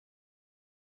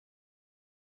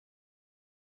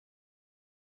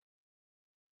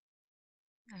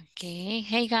Okay,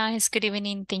 hey guys, good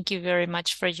evening. Thank you very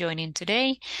much for joining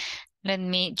today. Let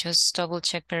me just double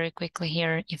check very quickly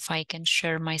here if I can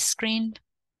share my screen.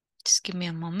 Just give me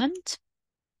a moment.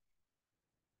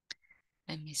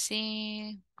 Let me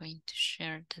see. I'm going to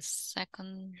share the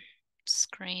second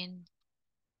screen.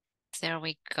 There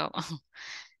we go.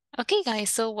 Okay, guys,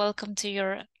 so welcome to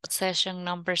your session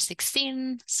number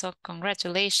 16. So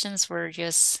congratulations, we're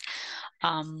just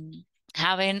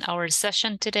having our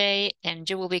session today, and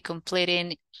you will be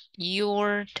completing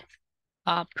your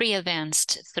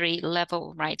pre-advanced 3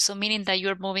 level, right? So meaning that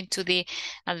you're moving to the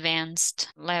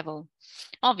advanced level.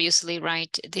 Obviously,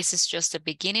 right, this is just the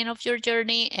beginning of your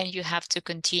journey, and you have to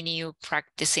continue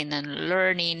practicing and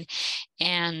learning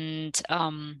and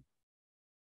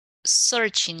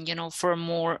searching, for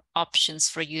more options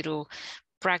for you to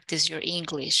practice your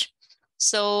English.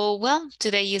 So, well,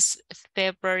 today is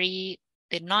February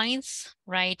the 9th,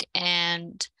 right?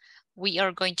 And we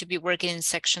are going to be working in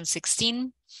section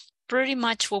 16. Pretty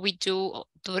much what we do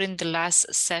during the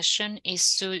last session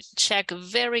is to check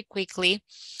very quickly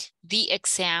the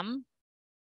exam,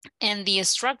 and the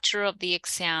structure of the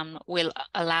exam will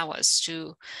allow us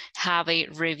to have a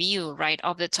review, right,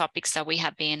 of the topics that we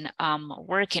have been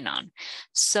working on.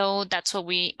 So that's what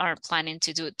we are planning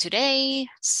to do today.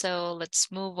 So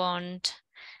let's move on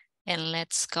and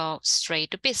let's go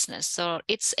straight to business. So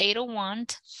it's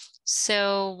 8:01.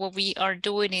 So what we are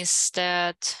doing is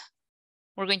that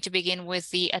we're going to begin with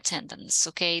the attendance.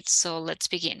 Okay, so let's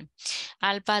begin.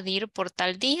 Albadir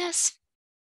Portal Díaz.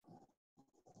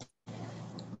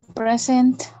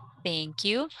 Present. Thank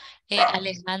you.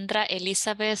 Alejandra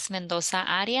Elizabeth Mendoza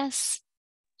Arias.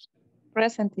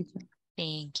 Present, teacher.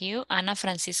 Thank you. Ana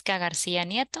Francisca García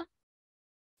Nieto.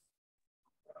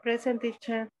 Present,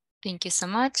 teacher. Thank you so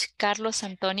much. Carlos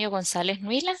Antonio González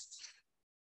Nuila.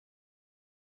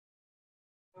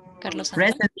 Carlos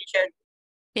Antonio. Present, teacher.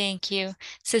 Thank you.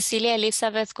 Cecilia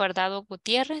Elizabeth Guardado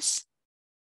Gutiérrez.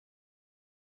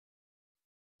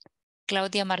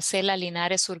 Claudia Marcela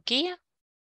Linares Urquía.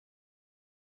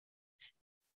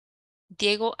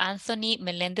 Diego Anthony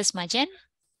Meléndez Mayén.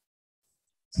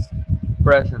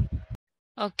 Present.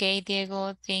 Ok,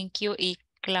 Diego, thank you. Y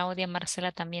Claudia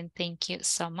Marcela también, thank you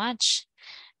so much.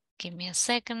 Give me a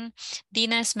second.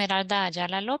 Dina Esmeralda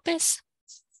Ayala López.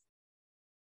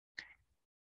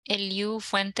 Eliu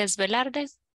Fuentes Velarde.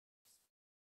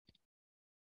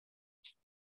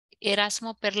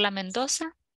 Erasmo Perla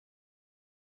Mendoza.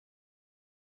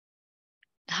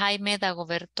 Jaime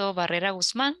Dagoberto Barrera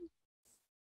Guzmán.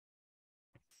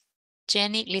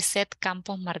 Jenny Lisette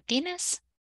Campos Martínez.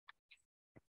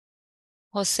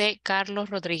 José Carlos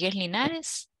Rodríguez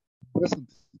Linares. Present.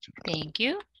 Thank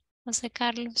you, José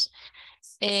Carlos.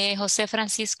 José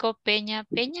Francisco Peña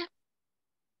Peña.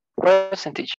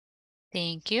 Present, teacher.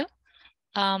 Thank you.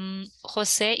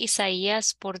 José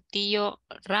Isaías Portillo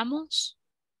Ramos.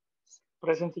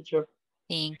 Present, teacher.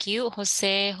 Thank you.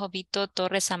 José Jovito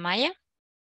Torres Amaya.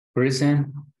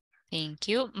 Present. Thank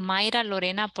you. Mayra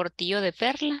Lorena Portillo de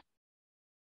Perla.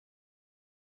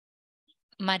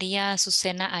 María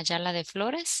Azucena Ayala de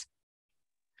Flores.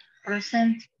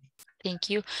 Present. Thank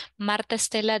you. Marta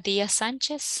Estela Díaz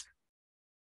Sánchez.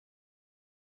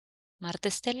 Marta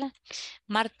Estela.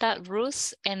 Marta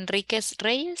Ruth Enríquez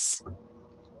Reyes.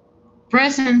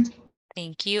 Present.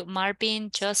 Thank you. Marvin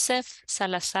Joseph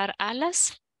Salazar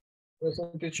Alas.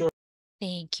 Present, teacher.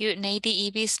 Thank you. Neidy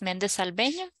Ibis Méndez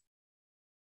Albeño.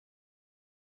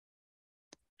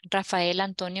 Rafael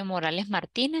Antonio Morales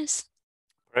Martínez.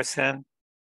 Present.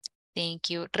 Thank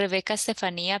you. Rebeca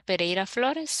Estefanía Pereira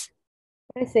Flores.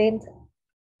 Present.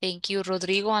 Thank you.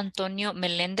 Rodrigo Antonio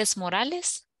Meléndez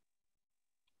Morales.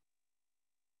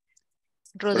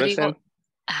 Rodrigo. Present.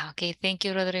 Okay. Thank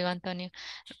you, Rodrigo Antonio.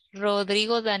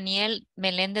 Rodrigo Daniel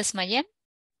Meléndez Mayén.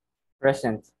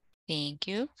 Present. Thank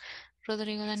you,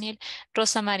 Rodrigo Daniel.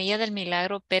 Rosa María del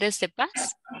Milagro Pérez de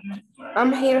Paz.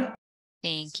 I'm here.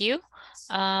 Thank you.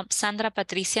 Sandra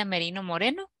Patricia Merino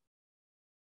Moreno.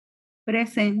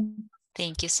 Present.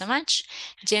 Thank you so much.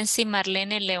 Jency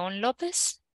Marlene León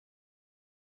López.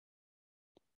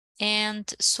 And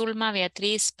Zulma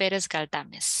Beatriz Pérez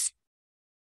Galdames.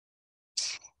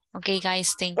 Okay,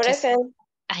 guys, thank you. Present.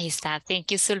 Ahí está.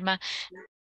 Thank you, Zulma.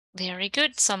 Very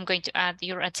good. So I'm going to add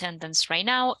your attendance right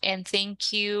now. And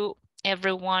thank you,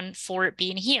 everyone, for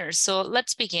being here. So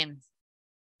let's begin.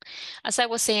 As I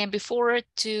was saying before,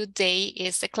 today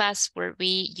is the class where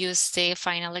we use the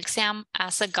final exam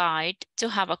as a guide to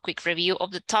have a quick review of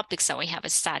the topics that we have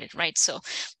studied, right? So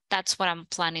that's what I'm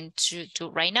planning to do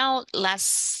right now.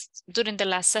 During the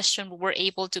last session, we were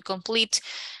able to complete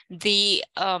the,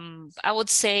 I would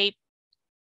say,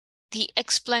 the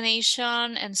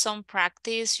explanation and some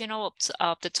practice, you know,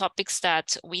 of the topics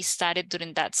that we studied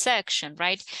during that section,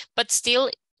 right? But still,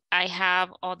 I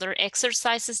have other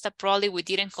exercises that probably we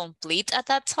didn't complete at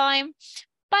that time,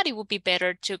 but it would be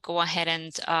better to go ahead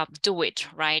and do it,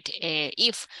 right?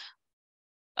 If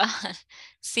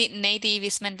sí, native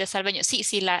is de salvadoreño. Sí,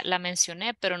 sí, la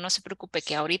mencioné, pero no se preocupe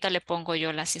que ahorita le pongo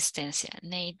yo la asistencia.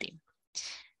 Native.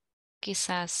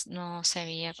 Quizás no se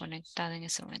había conectado en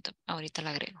ese momento. Ahorita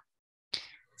la agrego.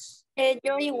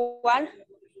 Yo igual.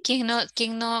 ¿Quién?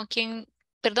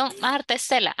 Perdón, Marta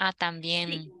Estela. Ah,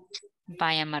 también.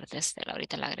 Vaya Marta Estela,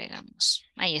 ahorita la agregamos.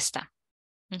 Ahí está.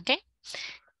 ¿Ok?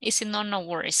 Y si no, no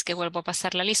worries, que vuelvo a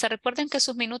pasar la lista. Recuerden que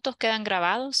sus minutos quedan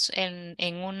grabados en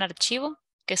un archivo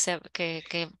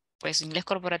que pues Inglés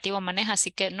Corporativo maneja,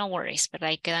 así que no worries, ¿verdad?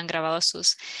 Ahí quedan grabados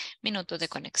sus minutos de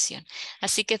conexión.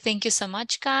 Así que thank you so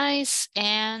much, guys.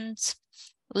 And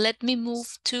let me move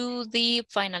to the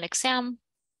final exam.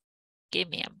 Give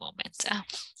me a moment.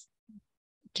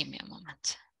 Give me a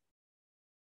moment.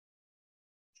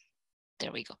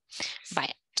 There we go.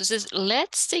 Vaya. Entonces,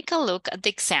 let's take a look at the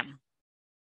exam.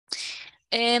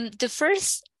 The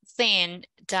first thing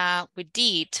that we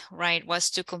did, right,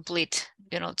 was to complete,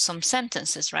 you know, some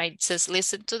sentences, right? It says,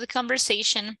 listen to the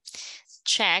conversation,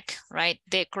 check, right,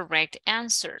 the correct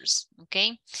answers,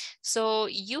 okay? So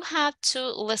you have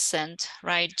to listen,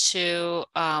 right, to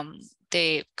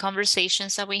the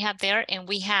conversations that we have there, and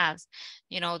we have,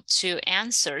 you know, to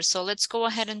answer. So let's go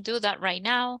ahead and do that right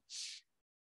now.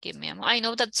 Give me a moment. I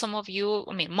know that some of you,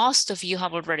 I mean, most of you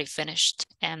have already finished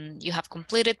and you have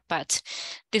completed, but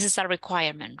this is a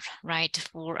requirement, right,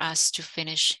 for us to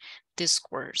finish this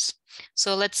course.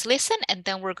 So let's listen and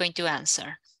then we're going to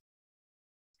answer.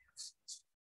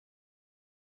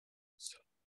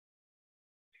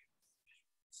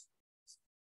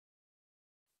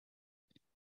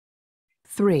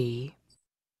 Three.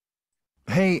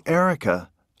 Hey, Erica,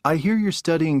 I hear you're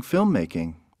studying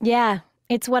filmmaking. Yeah,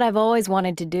 it's what I've always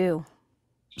wanted to do.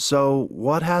 So,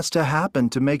 what has to happen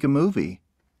to make a movie?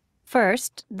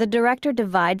 First, the director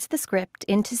divides the script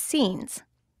into scenes.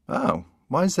 Oh,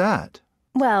 why's that?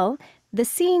 Well, the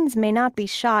scenes may not be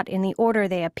shot in the order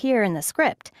they appear in the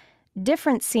script.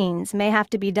 Different scenes may have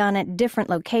to be done at different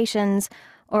locations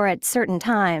or at certain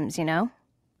times, you know?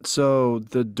 So,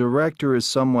 the director is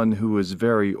someone who is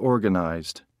very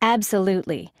organized.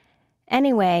 Absolutely.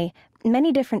 Anyway,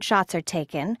 many different shots are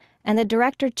taken, and the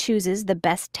director chooses the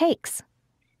best takes.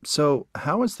 So,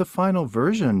 how is the final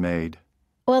version made?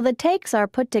 Well, the takes are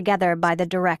put together by the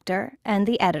director and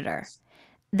the editor.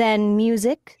 Then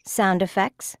music, sound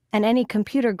effects, and any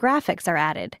computer graphics are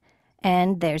added.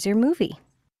 And there's your movie.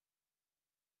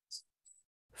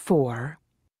 4.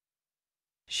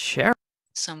 Share.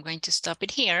 So I'm going to stop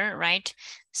it here, right?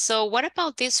 So what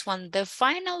about this one? The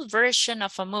final version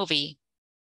of a movie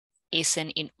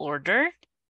isn't in order,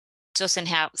 doesn't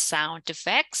have sound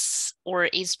effects, or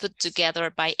is put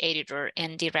together by editor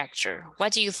and director.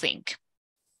 What do you think?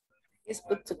 It's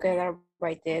put together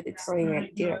by the editor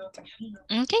and director.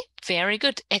 Okay, very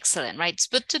good. Excellent, right? It's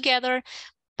put together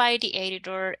by the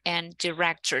editor and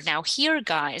director. Now here,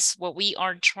 guys, what we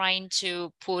are trying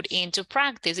to put into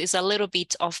practice is a little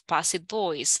bit of passive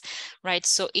voice, right?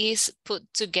 So is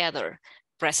put together,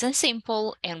 present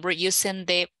simple, and we're using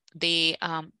the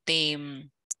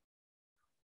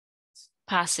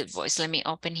passive voice. Let me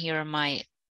open here my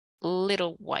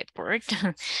little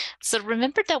whiteboard. So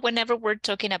remember that whenever we're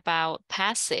talking about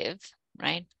passive,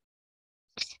 right,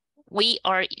 we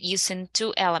are using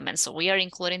two elements. So we are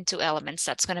including two elements.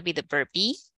 That's going to be the verb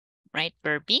be, right?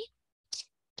 Verb be,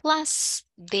 plus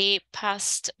the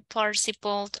past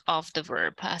participle of the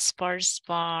verb, past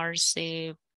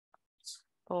participle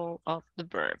of the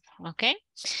verb, okay?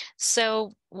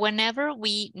 So whenever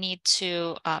we need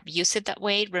to use it that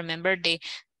way, remember the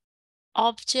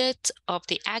object of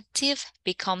the active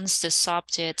becomes the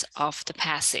subject of the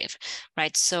passive,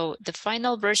 right? So the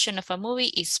final version of a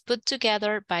movie is put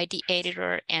together by the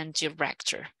editor and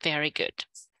director. Very good.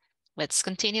 Let's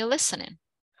continue listening.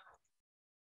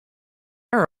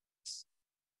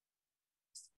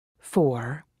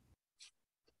 4.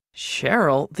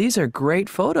 Cheryl, these are great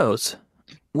photos.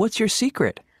 What's your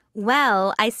secret?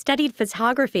 Well, I studied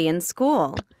photography in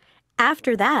school.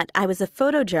 After that, I was a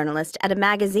photojournalist at a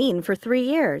magazine for 3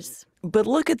 years. But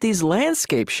look at these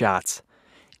landscape shots.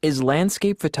 Is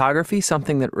landscape photography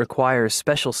something that requires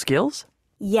special skills?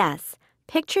 Yes,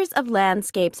 pictures of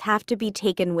landscapes have to be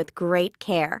taken with great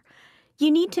care. You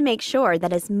need to make sure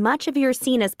that as much of your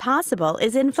scene as possible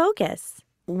is in focus.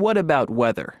 What about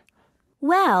weather?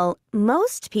 Well,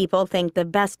 most people think the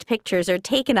best pictures are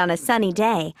taken on a sunny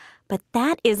day, But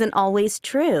that isn't always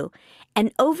true.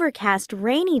 An overcast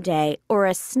rainy day or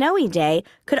a snowy day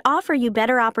could offer you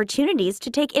better opportunities to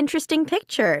take interesting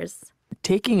pictures.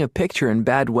 Taking a picture in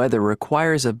bad weather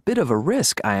requires a bit of a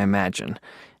risk, I imagine.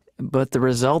 But the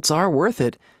results are worth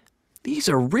it. These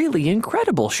are really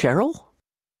incredible, Cheryl.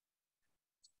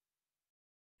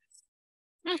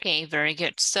 Okay, very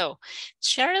good. So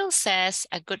Cheryl says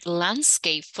a good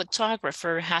landscape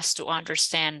photographer has to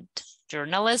understand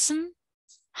journalism,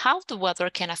 how the weather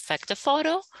can affect the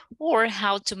photo, or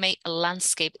how to make a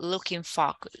landscape look in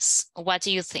focus. What do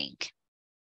you think?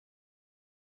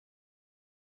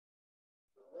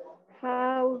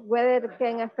 How weather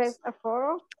can affect a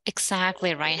photo?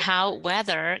 Exactly right. How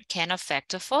weather can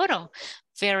affect a photo.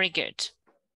 Very good.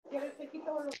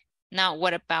 Now,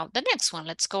 what about the next one?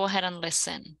 Let's go ahead and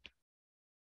listen.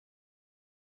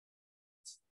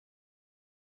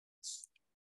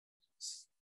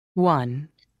 One.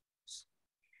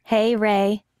 Hey,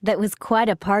 Ray, that was quite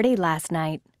a party last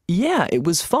night. Yeah, it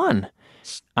was fun.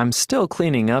 I'm still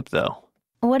cleaning up, though.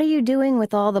 What are you doing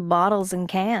with all the bottles and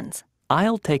cans?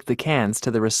 I'll take the cans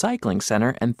to the recycling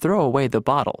center and throw away the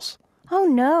bottles. Oh,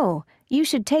 no, you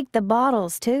should take the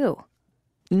bottles, too.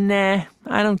 Nah,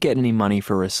 I don't get any money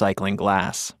for recycling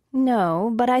glass.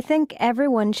 No, but I think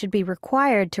everyone should be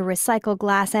required to recycle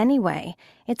glass anyway.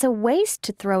 It's a waste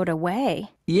to throw it away.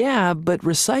 Yeah, but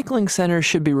recycling centers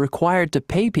should be required to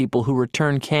pay people who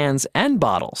return cans and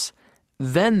bottles.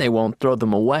 Then they won't throw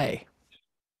them away.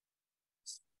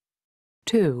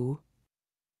 2.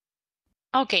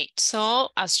 Okay, so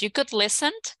as you could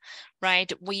listen,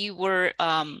 right, we were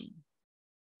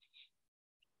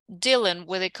dealing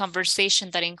with a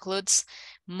conversation that includes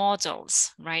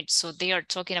models, right? So they are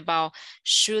talking about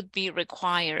should be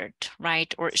required,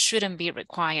 right? Or shouldn't be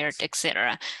required,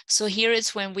 etc. So here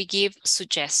is when we give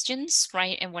suggestions,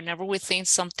 right? And whenever we think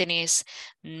something is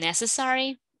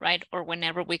necessary, right? Or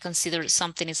whenever we consider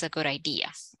something is a good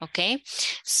idea, okay?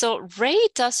 So Ray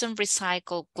doesn't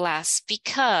recycle glass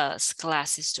because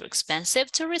glass is too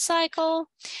expensive to recycle.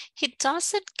 He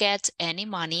doesn't get any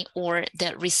money, or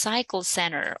the recycle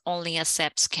center only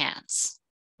accepts cans.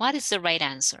 What is the right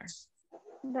answer?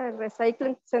 The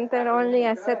recycling center only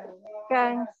accepts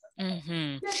cans.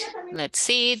 Let's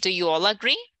see, do you all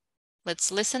agree?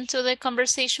 Let's listen to the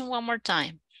conversation one more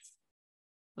time.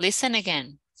 Listen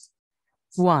again.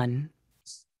 1.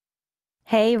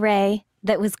 Hey, Ray,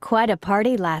 that was quite a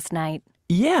party last night.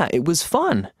 Yeah, it was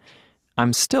fun.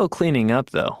 I'm still cleaning up,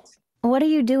 though. What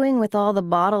are you doing with all the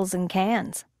bottles and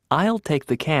cans? I'll take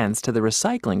the cans to the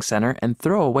recycling center and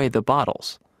throw away the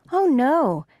bottles. Oh,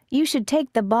 no, you should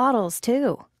take the bottles,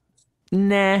 too.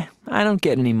 Nah, I don't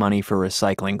get any money for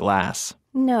recycling glass.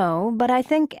 No, but I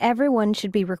think everyone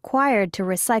should be required to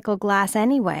recycle glass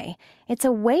anyway. It's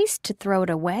a waste to throw it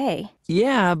away.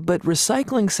 Yeah, but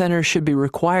recycling centers should be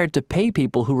required to pay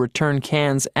people who return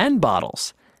cans and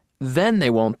bottles. Then they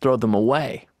won't throw them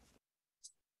away.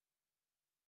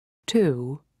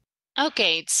 2.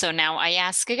 Okay, so now I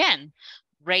ask again.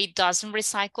 Ray doesn't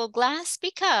recycle glass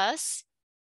because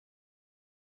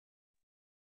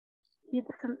He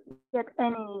doesn't get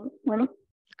any money.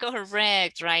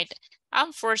 correct, right?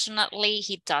 Unfortunately,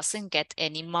 he doesn't get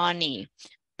any money.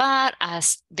 But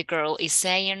as the girl is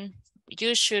saying,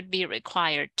 you should be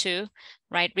required to,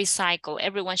 right, recycle.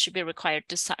 Everyone should be required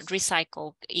to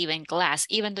recycle even glass,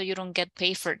 even though you don't get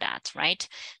paid for that, right?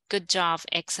 Good job,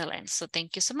 excellent. So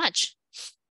thank you so much.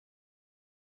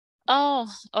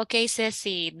 Oh, okay,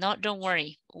 Ceci, no, don't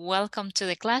worry. Welcome to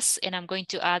the class, and I'm going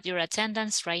to add your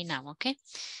attendance right now, okay?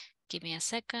 Give me a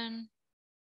second.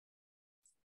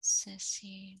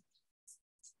 Ceci.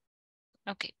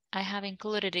 Okay, I have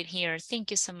included it here. Thank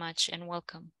you so much and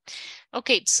welcome.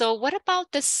 Okay, so what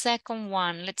about the second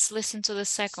one? Let's listen to the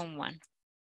second one.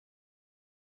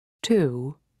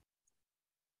 2.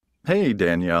 Hey,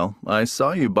 Danielle, I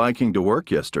saw you biking to work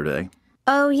yesterday.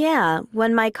 Oh, yeah.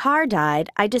 When my car died,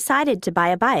 I decided to buy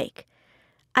a bike.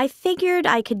 I figured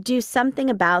I could do something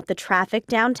about the traffic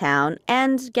downtown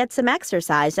and get some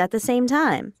exercise at the same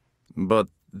time. But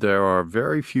there are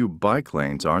very few bike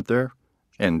lanes, aren't there?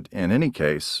 And in any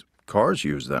case, cars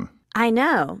use them. I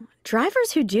know.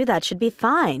 Drivers who do that should be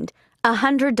fined.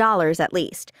 $100 at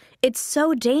least. It's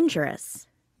so dangerous.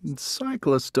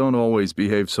 Cyclists don't always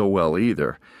behave so well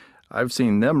either. I've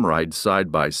seen them ride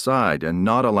side by side and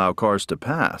not allow cars to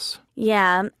pass.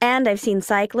 Yeah, and I've seen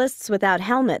cyclists without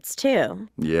helmets, too.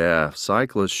 Yeah,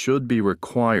 cyclists should be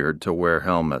required to wear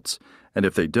helmets. And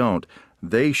if they don't,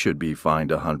 they should be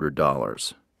fined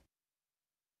 $100.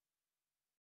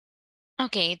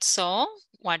 Okay, so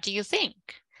what do you think?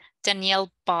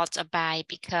 Danielle bought a bike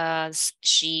because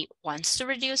she wants to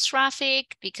reduce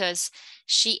traffic, because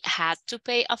she had to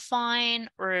pay a fine,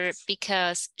 or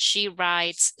because she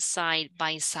rides side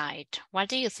by side. What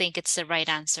do you think it's the right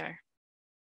answer?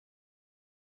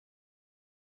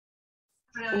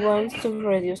 Wants to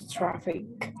reduce traffic.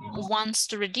 Wants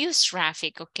to reduce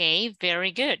traffic. Okay,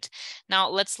 very good. Now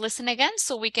let's listen again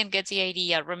so we can get the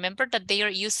idea. Remember that they are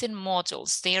using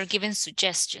models. They are giving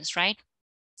suggestions, right?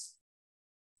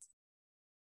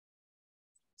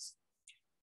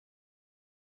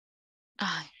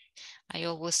 I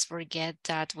always forget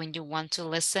that when you want to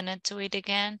listen to it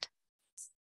again,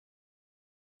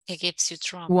 it gives you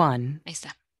trouble. 1. Ahí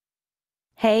está.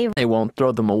 Hey, They won't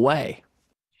throw them away.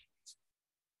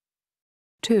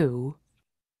 2.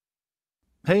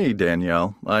 Hey,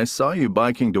 Danielle, I saw you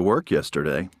biking to work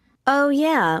yesterday. Oh,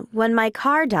 yeah. When my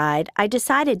car died, I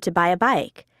decided to buy a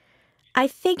bike. I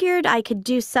figured I could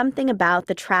do something about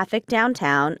the traffic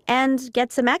downtown and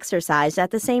get some exercise at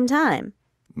the same time.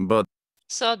 But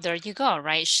So there you go,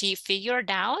 right? She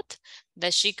figured out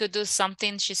that she could do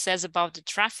something, she says, about the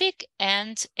traffic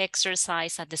and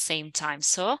exercise at the same time.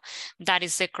 So that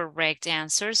is the correct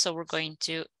answer. So we're going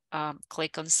to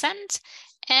click on send,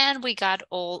 and we got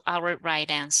all our right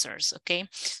answers, okay?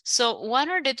 So what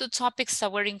are the 2 topics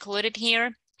that were included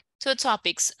here? 2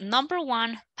 topics. Number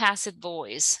 1, passive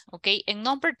voice, okay? And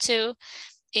number 2,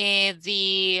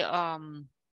 the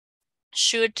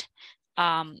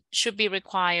should be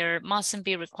required, mustn't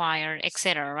be required,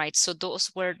 etc. Right? So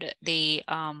those were the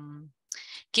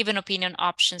given opinion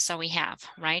options that we have,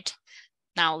 right?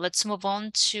 Now let's move on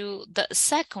to the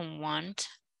second one.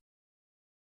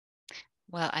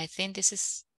 Well, I think this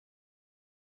is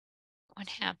what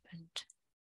happened.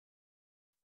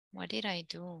 What did I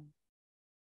do?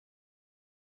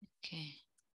 Okay.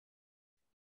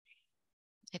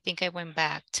 I think I went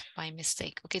back by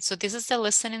mistake. Okay, so this is the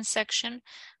listening section,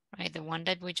 right? The one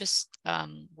that we just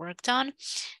worked on.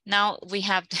 Now we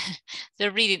have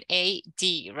the reading A,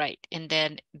 D, right? And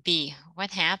then B.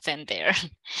 What happened there?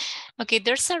 Okay,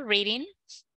 there's a reading,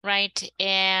 right?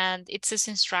 And it says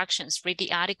instructions, read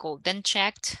the article, then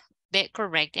checked the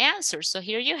correct answer. So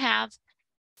here you have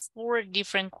 4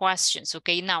 different questions.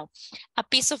 Okay, now a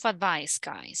piece of advice,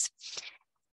 guys.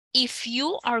 If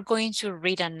you are going to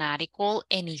read an article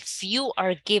and if you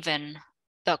are given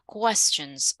the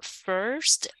questions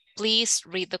first, please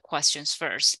read the questions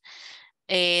first.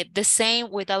 The same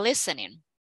with the listening.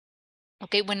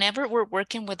 Okay, whenever we're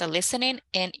working with the listening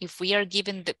and if we are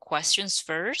given the questions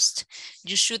first,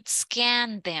 you should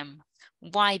scan them.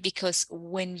 Why? Because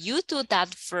when you do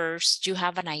that first, you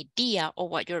have an idea of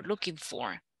what you're looking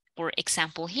for. For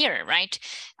example here, right?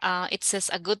 It says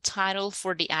a good title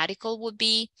for the article would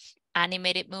be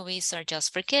animated movies are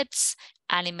just for kids.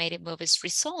 Animated movies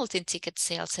result in ticket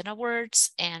sales and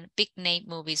awards, and big name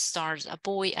movies stars a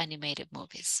boy animated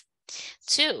movies.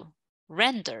 2,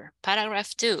 render.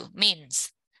 Paragraph 2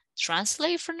 means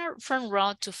translate from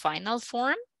raw to final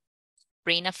form,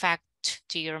 bring a fact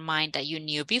to your mind that you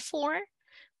knew before,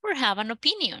 or have an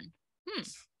opinion.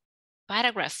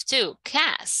 Paragraph 2,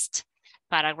 cast.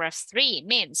 Paragraph 3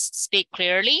 means speak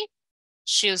clearly,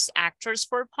 choose actors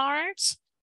for parts,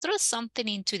 throw something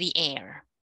into the air.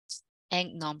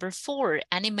 And number 4,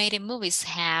 animated movies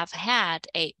have had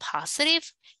a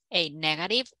positive, a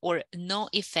negative, or no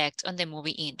effect on the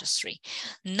movie industry.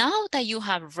 Now that you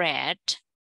have read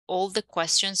all the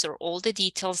questions or all the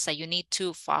details that you need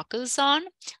to focus on,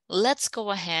 let's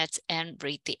go ahead and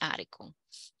read the article.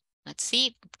 Let's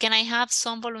see, can I have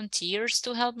some volunteers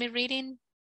to help me reading?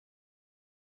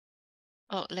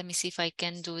 Oh, let me see if I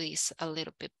can do this a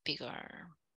little bit bigger.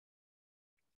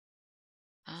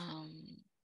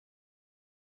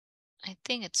 I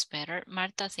think it's better.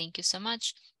 Marta, thank you so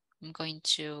much. I'm going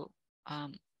to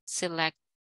select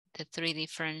the 3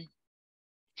 different.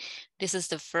 This is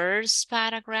the first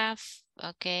paragraph,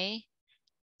 okay?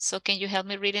 So can you help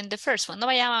me read in the first one? No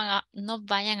vayan a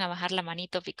bajar la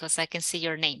manito because I can see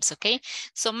your names, okay?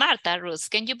 So Marta, Ruth,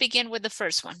 can you begin with the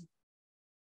first one?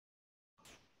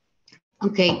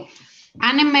 Okay.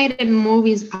 Animated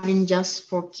movies aren't just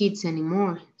for kids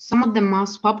anymore. Some of the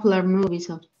most popular movies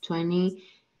of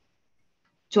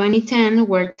 2010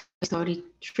 were Toy Story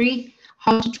 3,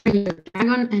 How to Train Your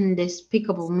Dragon, and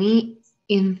Despicable Me.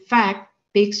 In fact,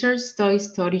 Pixar's Toy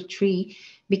Story 3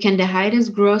 became the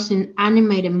highest grossing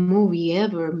animated movie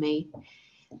ever made.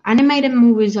 Animated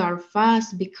movies are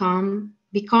fast becoming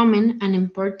an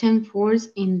important force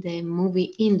in the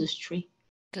movie industry.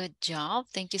 Good job.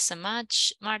 Thank you so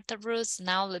much, Marta Ruth.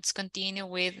 Now let's continue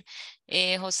with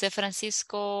Jose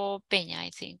Francisco Peña, I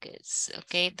think it's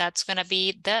okay. That's going to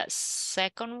be the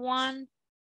second one.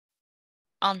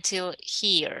 until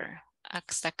here,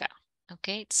 hasta acá.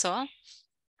 Okay, so.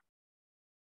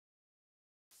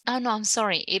 Oh, no, I'm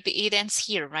sorry. It ends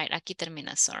here, right? Aquí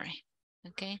termina, sorry.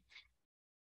 Okay.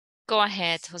 Go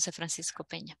ahead, Jose Francisco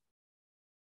Peña.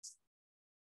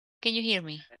 Can you hear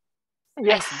me?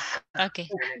 Yes. Okay.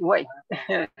 Wait.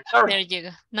 Sorry. There you go.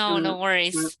 No, no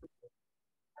worries.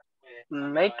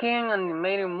 Making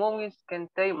animated movies can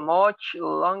take much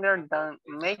longer than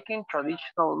making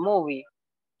traditional movie.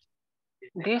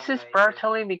 This is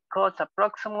partially because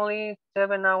approximately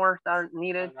 7 hours are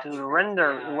needed to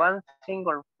render one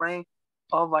single frame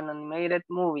of an animated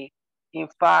movie. In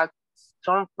fact,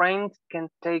 some frames can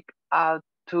take up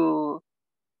to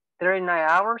 39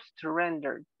 hours to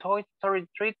render. Toy Story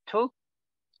 3 took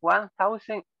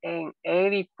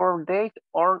 1,084 days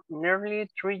or nearly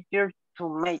 3 years to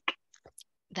make.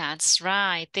 That's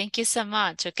right. Thank you so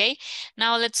much. Okay.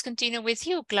 Now let's continue with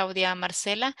you, Claudia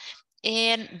Marcela.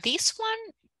 And this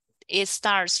one, it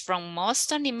starts from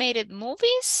most animated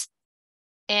movies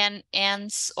and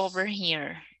ends over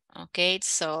here. Okay,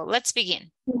 so let's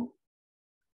begin.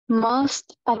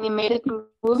 Most animated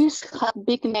movies have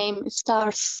big name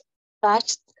stars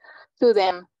attached to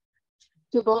them.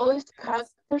 To voice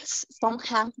characters, some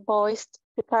have voiced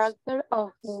the character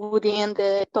of Woody in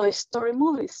the Toy Story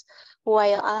movies,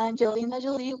 while Angelina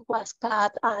Jolie was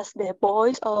cast as the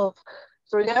voice of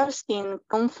triggers in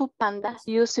Kung Fu Panda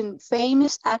using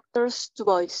famous actors to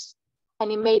voice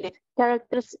animated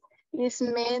characters is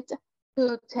meant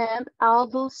to tempt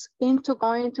adults into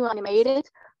going to animated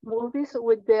movies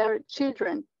with their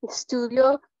children.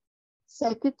 Studio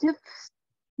executives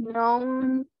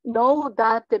know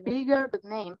that the bigger the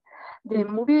name, the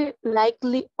movie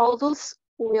likely adults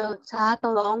will tag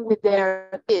along with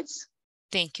their kids.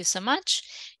 Thank you so much.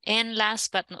 And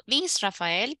last but not least,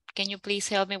 Rafael, can you please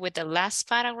help me with the last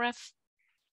paragraph?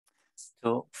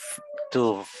 To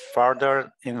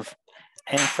further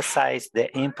emphasize the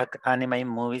impact anime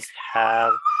movies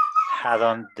have had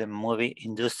on the movie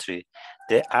industry,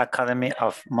 the Academy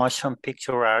of Motion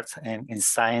Picture Arts and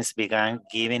Science began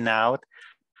giving out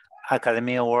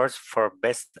Academy Awards for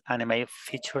Best Anime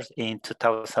Features in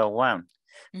 2001.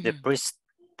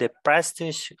 The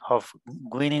prestige of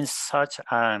winning such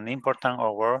an important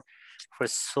award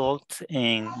results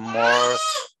in more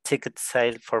ticket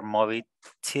sales for movie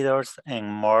theaters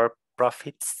and more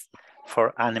profits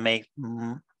for anime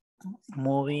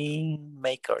movie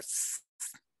makers.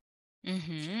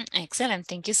 Excellent.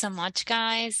 Thank you so much,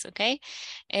 guys. Okay.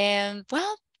 And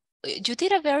well, you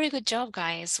did a very good job,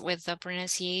 guys, with the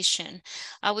pronunciation.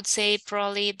 I would say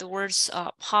probably the words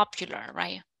popular,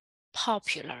 right?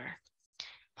 Popular.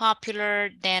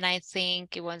 Then I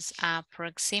think it was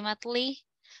approximately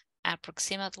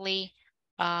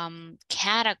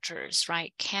characters,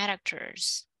 right?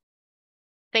 Characters.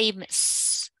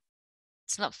 Famous.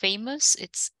 It's not famous,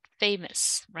 it's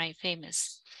famous, right?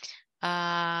 Famous.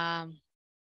 Let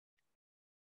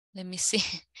me see.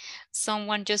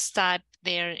 Someone just typed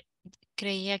there.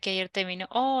 Creía que ayer terminó.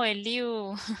 Oh,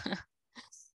 Eliu.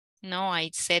 No, I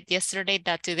said yesterday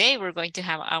that today we're going to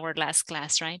have our last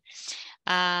class, right?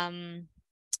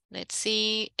 Let's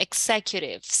see.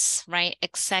 Executives, right?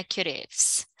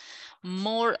 Executives.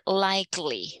 More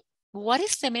likely. What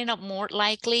is the meaning of more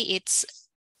likely? It's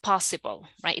possible,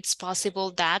 right? It's possible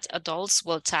that adults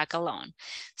will tag along.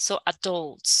 So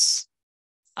adults,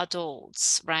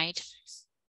 right?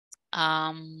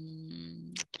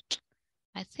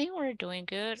 I think we're doing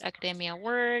good. Academy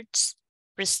Awards,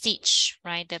 prestige,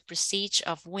 right? The prestige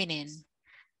of winning.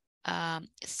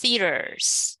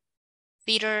 Theaters,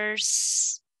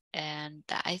 and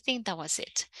I think that was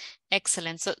it.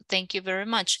 Excellent. So thank you very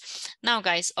much. Now,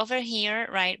 guys, over here,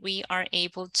 right, we are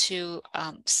able to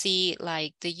see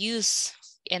like the use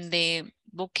in the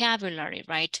vocabulary,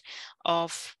 right,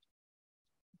 of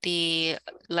the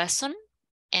lesson,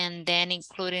 and then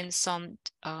including some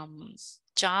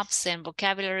jobs and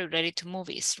vocabulary related to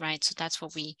movies, right? So that's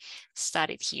what we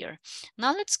studied here.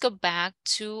 Now let's go back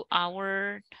to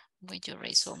our, I'm going to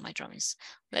erase all my drawings.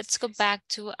 Let's go back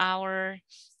to our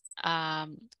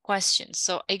questions.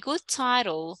 So a good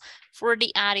title for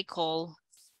the article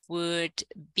would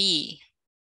be,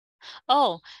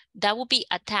 oh, that would be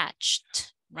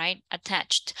attached, right?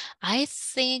 Attached. I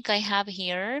think I have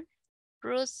here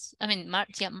Ruth,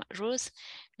 Ruth,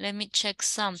 let me check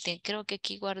something. Creo que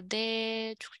aquí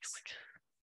guardé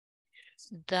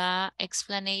the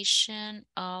explanation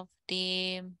of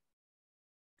the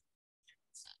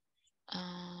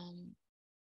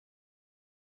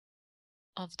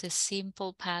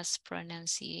simple past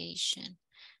pronunciation.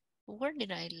 Where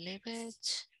did I leave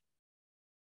it?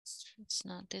 It's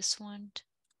not this one.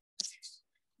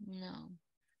 No.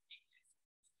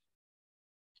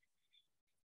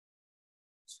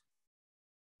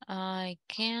 I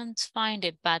can't find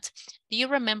it, but do you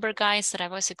remember, guys, that I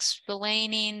was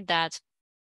explaining that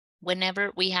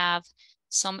whenever we have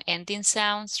some ending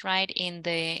sounds, right, in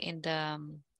the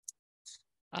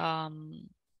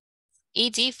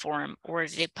ED form or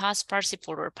the past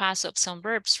participle or past of some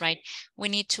verbs, right, we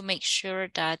need to make sure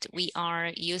that we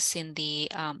are using the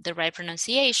right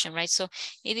pronunciation, right? So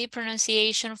ED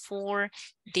pronunciation for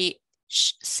the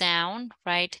sh sound,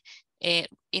 right,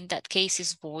 in that case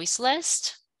is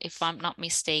voiceless, if I'm not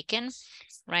mistaken,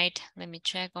 right? Let me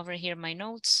check over here my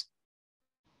notes.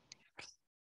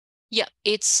 Yeah,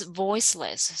 it's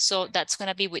voiceless. So that's going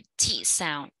to be with T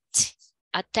sound,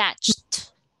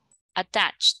 attached,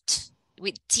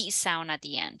 with T sound at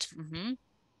the end.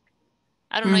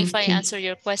 I don't know if I answer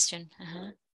your question.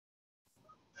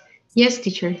 Yes,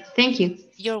 teacher. Thank you.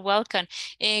 You're welcome.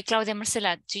 Claudia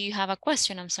Marcela, do you have a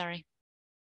question? I'm sorry.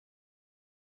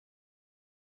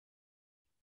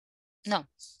 No.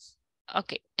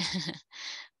 Okay.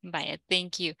 Bye.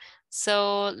 Thank you.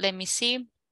 So let me see.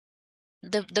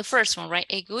 The first one, right?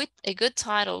 A good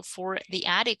title for the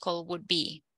article would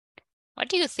be. What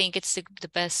do you think it's the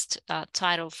best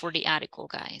title for the article,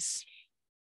 guys?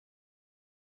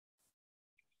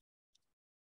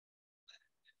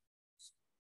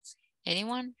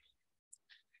 Anyone?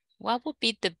 What would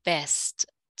be the best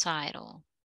title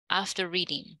after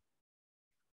reading?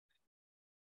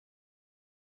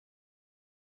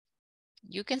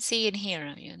 You can see it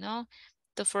here, you know,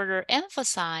 to further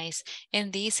emphasize,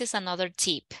 and this is another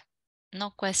tip. No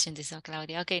question, this is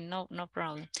Claudia. Okay, no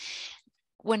problem.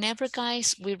 Whenever,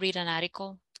 guys, we read an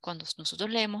article, cuando nosotros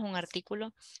leemos un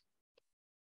artículo,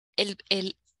 en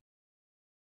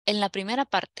la primera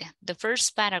parte, the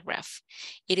first paragraph,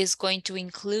 it is going to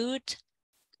include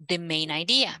the main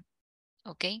idea,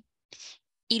 ¿ok?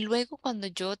 Y luego cuando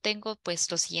yo tengo, pues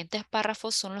los siguientes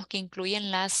párrafos son los que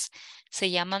incluyen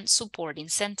se llaman supporting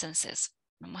sentences.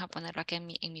 Vamos a ponerlo aquí en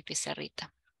mi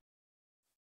pizarrita.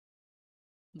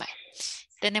 Vale,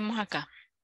 tenemos acá.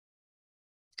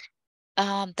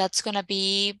 That's going to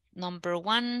be number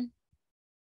 1.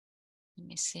 Let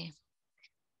me see.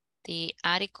 The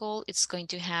article is going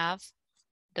to have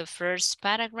the first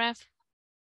paragraph.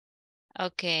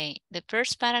 Okay, the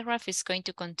first paragraph is going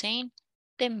to contain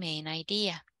the main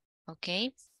idea,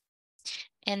 okay?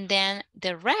 And then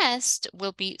the rest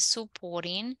will be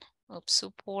supporting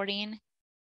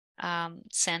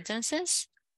sentences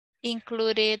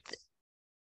included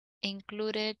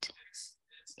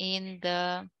in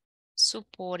the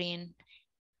supporting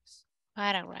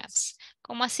paragraphs.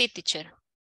 ¿Cómo así, teacher?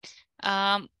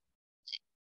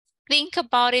 Think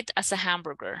about it as a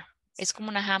hamburger. It's como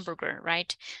una hamburger,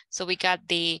 right? So we got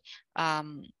the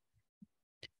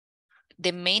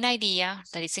main idea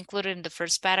that is included in the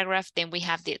first paragraph. Then we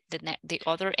have the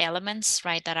other elements,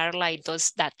 right? That are like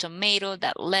that tomato,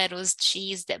 that lettuce,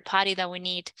 cheese, that patty that we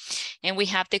need. And we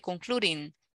have the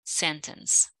concluding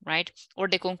sentence, right? Or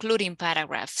the concluding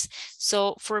paragraphs.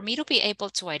 So for me to be able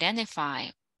to identify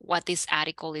what this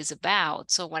article is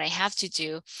about, so what I have to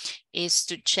do is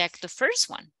to check the first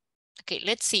one. Okay,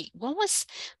 let's see. What was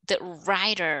the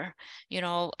writer,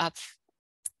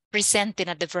 presenting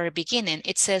at the very beginning?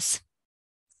 It says,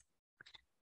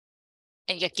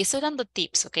 y aquí estoy dando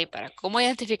tips, okay, para cómo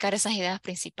identificar esas ideas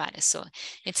principales. So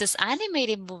it says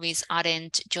animated movies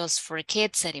aren't just for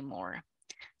kids anymore.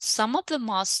 Some of the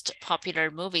most popular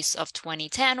movies of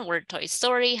 2010 were Toy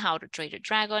Story, How to Train Your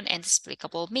Dragon, and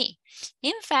Despicable Me.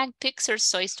 In fact, Pixar's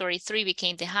Toy Story 3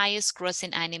 became the highest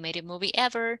grossing animated movie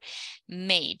ever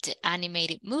made.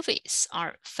 Animated movies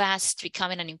are fast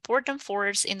becoming an important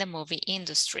force in the movie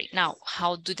industry. Now,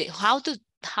 how does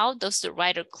the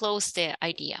writer close the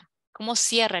idea? ¿Cómo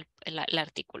cierra el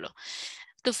artículo?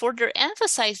 To further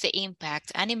emphasize the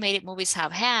impact animated movies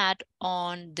have had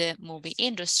on the movie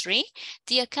industry,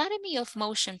 the Academy of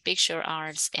Motion Picture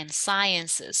Arts and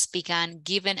Sciences began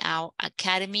giving out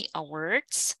Academy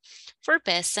Awards for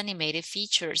Best Animated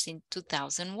Features in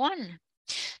 2001.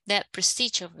 The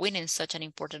prestige of winning such an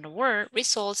important award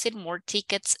results in more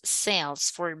tickets sales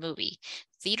for movie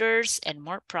theaters and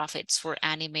more profits for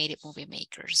animated movie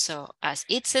makers. So as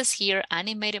it says here,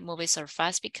 animated movies are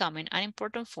fast becoming an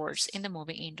important force in the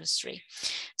movie industry.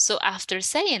 So after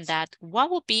saying that, what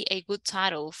would be a good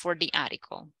title for the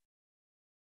article?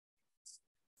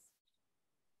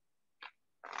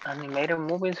 Animated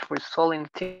movies result in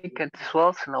ticket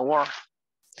sales and awards.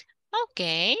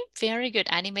 Okay, very good.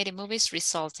 Animated movies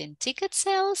result in ticket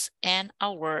sales and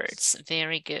awards.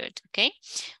 Very good. Okay.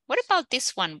 What about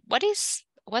this one? What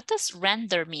does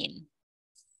render mean?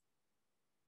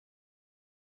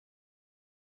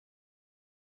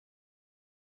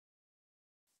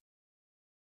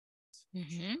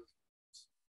 Mm-hmm.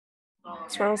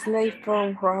 Translate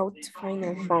from raw to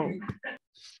final form.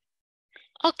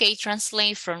 Okay,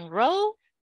 translate from raw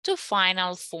to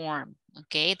final form.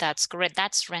 Okay, that's correct.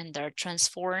 That's render,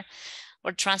 transform,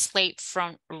 or translate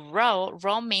from raw.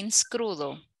 Raw means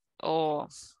crudo, o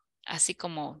así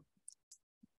como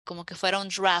que fuera un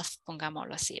draft,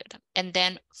 pongámoslo así, ¿verdad? And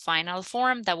then final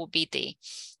form, that would be the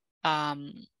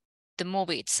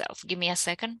movie itself. Give me a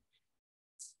second.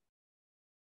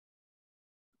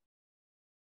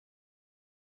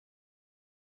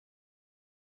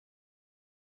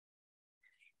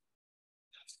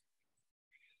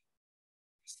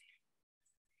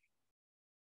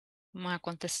 Vamos a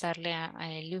contestarle a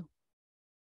Eliu.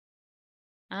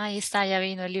 Ah, ahí está, ya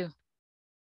vino Eliu.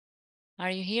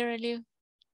 Are you here, Eliu?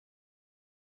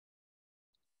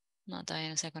 No, todavía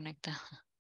no se conecta.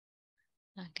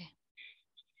 Okay.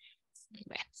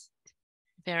 Well,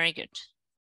 very good.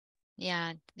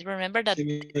 Yeah, remember that.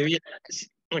 Okay.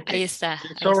 Ahí está.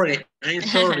 I'm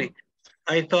sorry.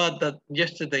 I thought that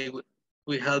yesterday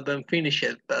we had been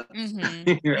finished, but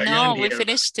No, we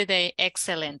finished today.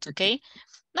 Excellent. Okay.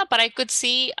 No, but I could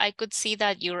see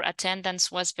that your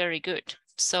attendance was very good.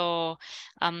 So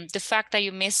the fact that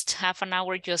you missed half an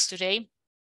hour just today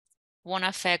won't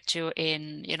affect you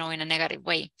in a negative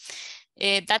way.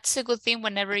 That's a good thing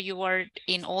whenever you are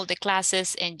in all the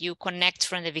classes and you connect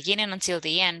from the beginning until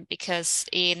the end, because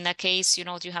in a case, you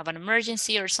have an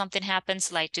emergency or something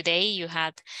happens like today, you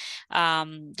had,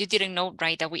 you didn't know,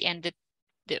 right, that we ended,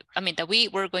 that we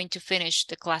were going to finish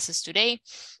the classes today.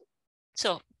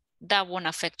 So that won't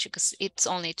affect you because it's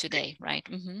only today, right?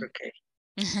 Okay.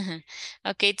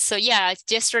 Okay, so yeah,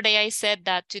 yesterday I said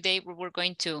that today we were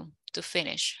going to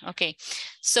finish. Okay,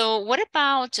 so what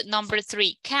about number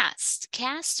 3, cast?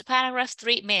 Cast, paragraph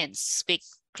 3 means speak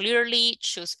clearly,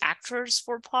 choose actors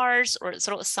for parts, or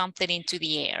throw something into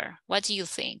the air. What do you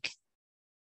think?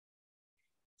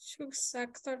 Choose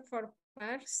actor for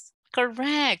parts.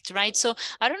 Correct, right? So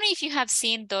I don't know if you have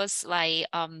seen those, like,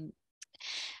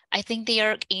 I think they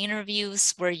are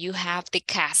interviews where you have the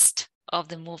cast of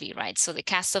the movie, right? So the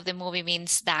cast of the movie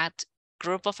means that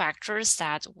group of actors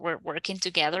that were working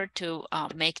together to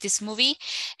make this movie,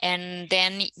 and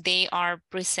then they are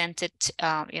presented,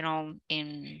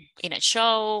 in a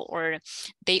show, or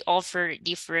they offer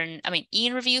different,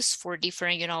 interviews for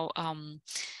different,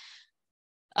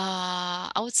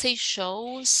 I would say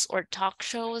shows or talk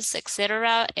shows,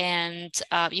 etc. And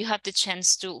you have the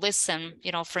chance to listen,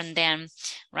 from them,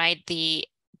 right?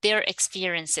 Their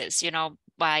experiences,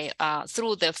 by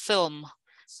through the film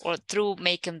or through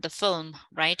making the film,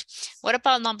 right? What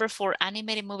about number 4?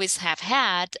 Animated movies have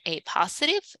had a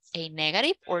positive, a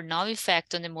negative, or no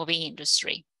effect on the movie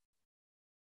industry.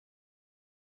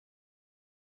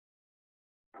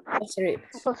 Positive.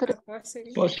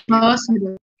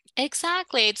 Positive.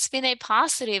 Exactly. It's been a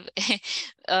positive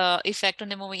effect on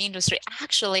the movie industry.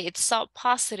 Actually, it's so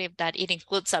positive that it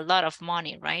includes a lot of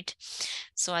money, right?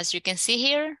 So as you can see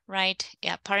here, right,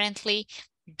 apparently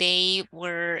they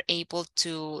were able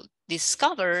to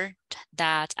discover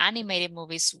that animated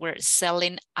movies were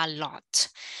selling a lot,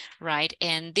 right?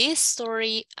 And this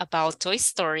story about Toy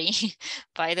Story,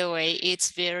 by the way,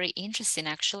 it's very interesting.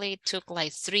 Actually, it took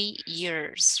like 3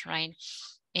 years, right,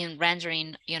 in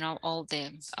rendering, all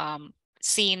the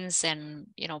scenes and,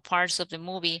 parts of the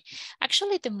movie.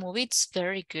 Actually, the movie, it's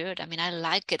very good. I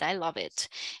like it. I love it.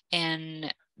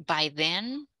 And by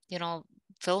then,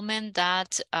 filming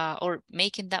that or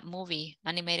making that movie,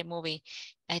 animated movie,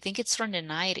 I think it's from the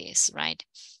 90s, right?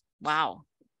 Wow.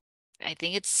 I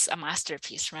think it's a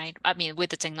masterpiece, right?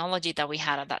 With the technology that we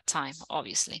had at that time,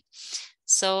 obviously.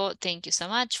 So thank you so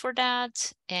much for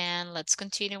that. And let's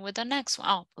continue with the next one.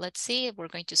 Oh, let's see. We're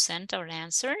going to send our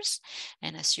answers.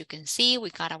 And as you can see, we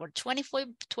got our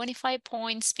 25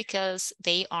 points because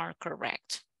they are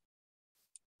correct.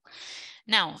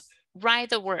 Now,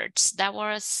 write the words. That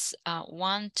was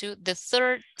the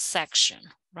third section,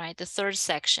 right? The third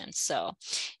section. So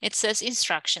it says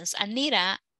instructions.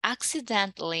 Anita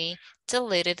accidentally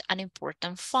deleted an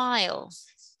important file.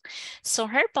 So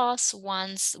her boss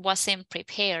wasn't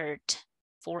prepared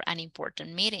for an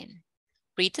important meeting.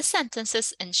 Read the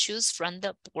sentences and choose from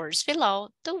the words below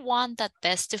the one that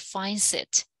best defines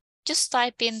it. Just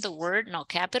type in the word, no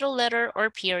capital letter or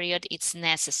period, it's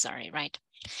necessary, right?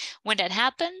 When that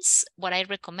happens, what I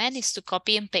recommend is to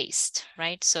copy and paste,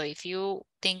 right? So if you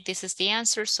think this is the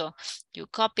answer, so you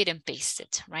copy it and paste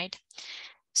it, right?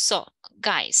 So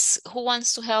guys, who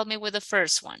wants to help me with the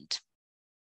first one?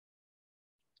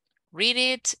 Read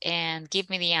it and give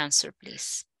me the answer,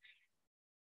 please.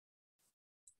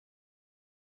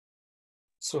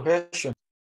 Suggestion.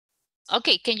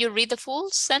 Okay, can you read the full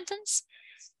sentence?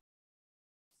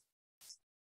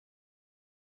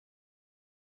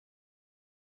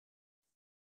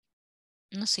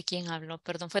 No sé quién habló,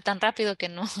 perdón, fue tan rápido que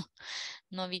no,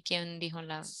 no vi quién dijo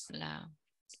la...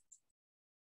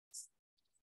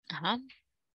 Ajá.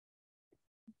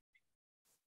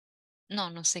 No,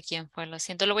 no sé quién fue, lo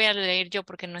siento, lo voy a leer yo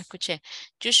porque no escuché.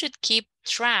 You should keep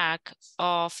track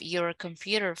of your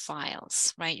computer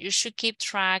files, right? You should keep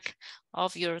track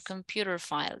of your computer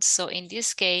files. So in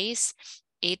this case,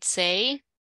 it's a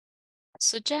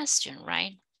suggestion,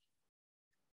 right?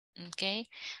 Okay.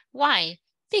 Why?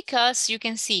 Because you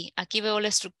can see, aquí veo la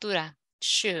estructura,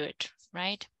 should,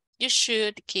 right? You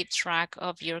should keep track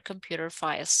of your computer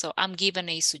files. So I'm given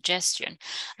a suggestion.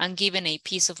 I'm given a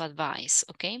piece of advice,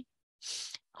 okay?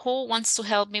 Who wants to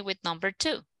help me with number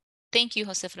 2? Thank you,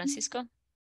 Jose Francisco.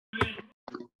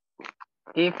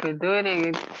 If you do it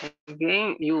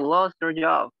again, you lost your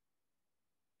job.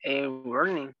 A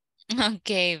warning.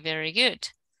 Okay, very good.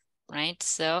 Right,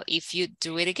 so if you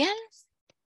do it again,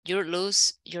 you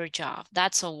lose your job.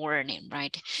 That's a warning,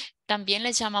 right? También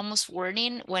les llamamos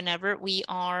warning whenever we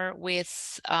are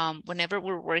with, whenever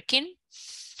we're working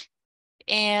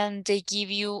and they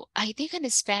give you, I think in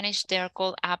Spanish, they're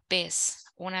called APs,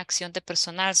 una acción de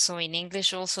personal. So in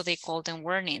English also they call them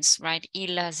warnings, right? Y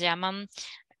les llaman,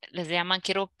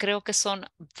 creo que son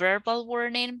verbal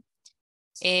warning,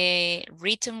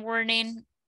 written warning,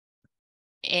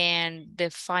 and the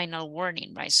final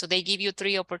warning, right? So they give you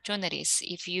 3 opportunities.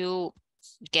 If you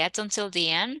get until the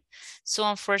end, so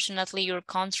unfortunately your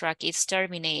contract is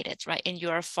terminated, right? And you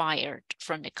are fired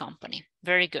from the company.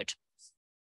 Very good.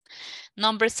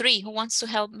 Number 3, who wants to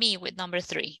help me with number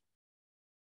 3?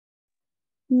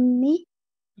 Me?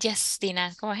 Yes,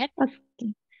 Dina, go ahead.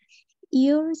 Okay.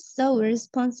 You're so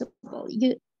responsible.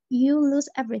 You lose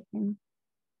everything.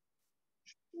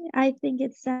 I think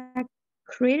it's a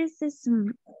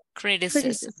criticism.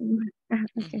 Criticism.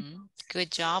 Okay.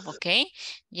 Good job. Okay.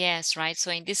 Yes, right.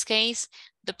 So in this case,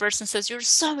 the person says, you're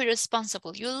so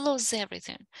irresponsible. You lose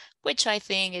everything, which I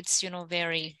think it's,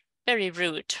 very, very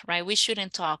rude, right? We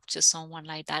shouldn't talk to someone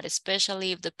like that,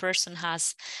 especially if the person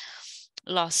has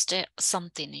lost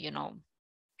something,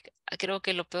 Creo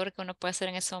que lo peor que uno puede hacer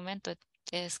en ese momento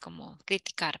es como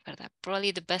criticar, ¿verdad?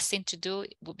 Probably the best thing to do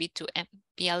would be to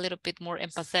be a little bit more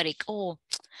empathetic. Oh,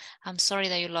 I'm sorry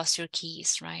that you lost your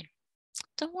keys, right?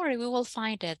 Don't worry, we will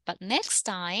find it. But next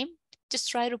time, just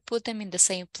try to put them in the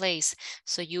same place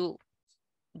so you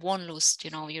won't lose,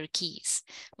 your keys.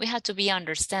 We have to be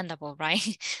understandable,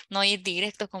 right? No ir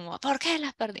directo como, ¿por qué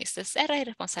las perdiste? Era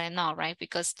irresponsable. No, right?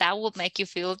 Because that would make you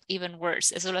feel even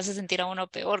worse. Eso lo hace sentir a uno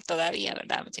peor todavía,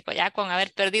 ¿verdad, chico? Ya con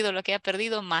haber perdido lo que ha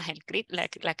perdido, más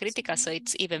la crítica, so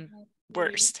it's even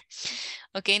worse.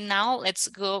 Okay, now let's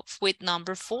go with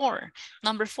number 4.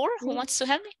 Number 4, who wants to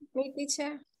help me? Me,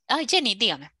 teacher. Jenny,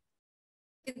 dígame.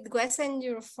 It wasn't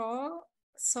your fault.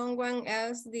 Someone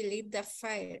else deleted the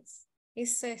files.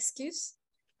 Is an excuse?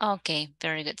 Okay,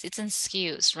 very good. It's an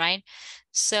excuse, right?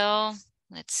 So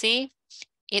let's see.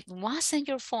 It wasn't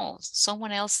your fault.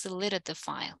 Someone else deleted the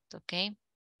file, okay?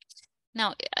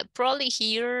 Now, probably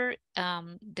here,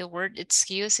 the word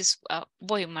excuse is,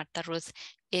 boy, Marta Ruth,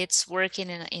 it's working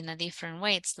in a different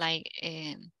way. It's like,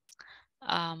 es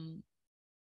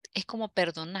como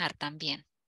perdonar también.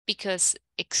 Because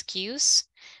excuse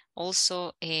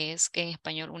also es que en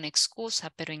español una excusa,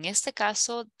 pero en este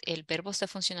caso el verbo está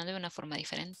funcionando de una forma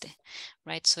diferente,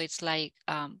 right? So it's like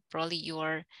probably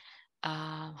you're,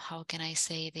 how can I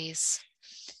say this?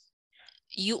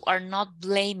 You are not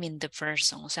blaming the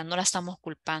person, o sea, no la estamos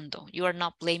culpando. You are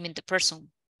not blaming the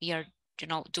person. We are,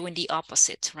 doing the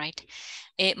opposite, right?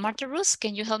 Marta Ruth,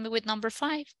 can you help me with number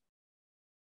 5?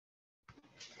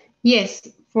 Yes,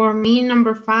 for me,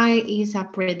 number 5 is a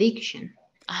prediction.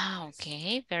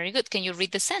 Okay, very good. Can you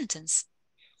read the sentence?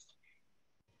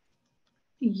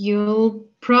 You'll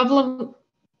probably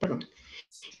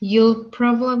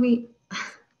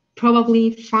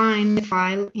find the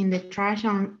file in the trash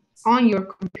on your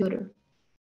computer.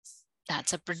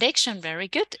 That's a prediction. Very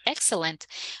good. Excellent.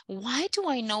 Why do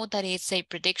I know that it's a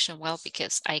prediction? Well,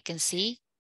 because I can see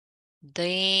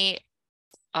the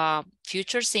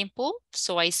future simple.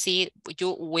 So I see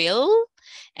you will,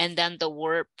 and then the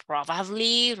word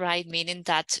probably, right? Meaning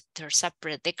that there's a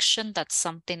prediction that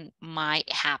something might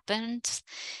happen,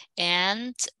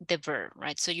 and the verb,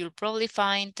 right? So you'll probably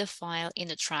find the file in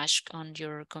the trash on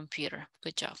your computer.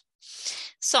 Good job.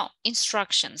 So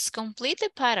instructions, complete the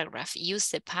paragraph. Use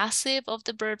the passive of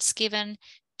the verbs given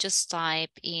just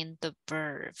type in the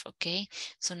verb, okay?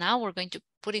 So now we're going to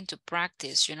put into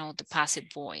practice, you know, the passive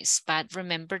voice. But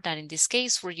remember that in this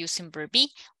case, we're using verb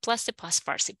be plus the past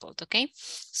participle, okay?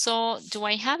 So do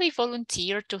I have a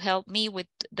volunteer to help me with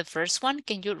the first one?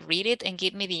 Can you read it and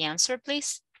give me the answer,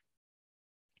 please?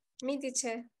 Me,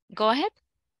 teacher. Go ahead.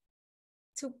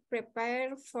 To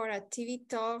prepare for a TV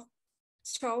talk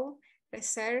show,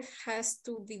 research has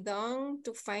to be done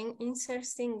to find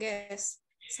interesting guests,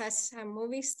 such as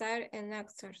movie stars and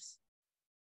actors.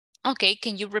 Okay,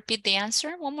 can you repeat the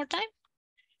answer one more time?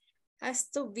 Has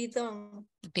to be done.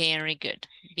 Very good.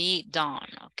 Be done,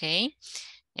 okay?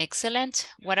 Excellent.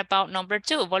 What about number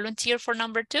 2? Volunteer for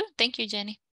number 2? Thank you,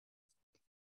 Jenny.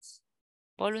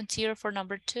 Volunteer for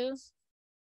number 2?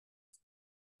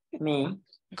 Me.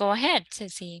 Go ahead,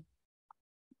 Ceci.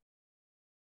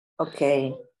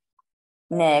 Okay.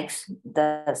 Next,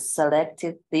 the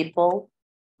selected people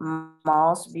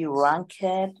must be ranked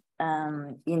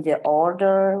in the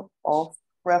order of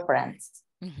preference.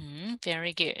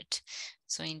 Very good.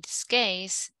 So in this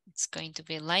case, it's going to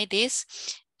be like this.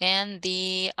 And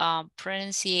the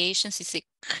pronunciation, si the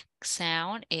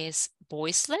sound is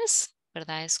voiceless,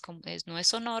 ¿verdad? No es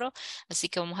sonoro, así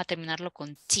que vamos a terminarlo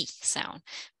con T sound.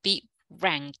 Be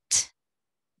ranked.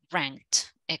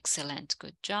 Ranked. Excellent.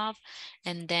 Good job.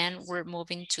 And then we're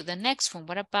moving to the next one.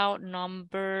 What about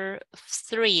number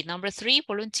 3? Number 3,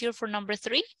 volunteer for number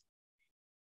 3?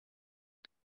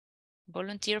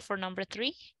 Volunteer for number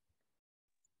 3?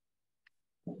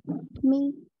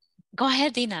 Me. Go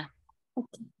ahead, Dina.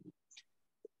 Okay.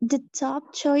 The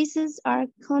top choices are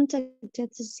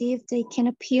contacted to see if they can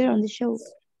appear on the show.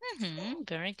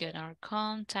 Very good. Are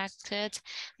contacted.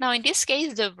 Now, in this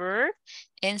case, the verb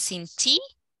ends in T.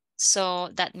 So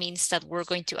that means that we're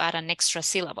going to add an extra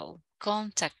syllable.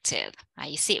 Contacted.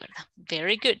 Ahí sí, ¿verdad?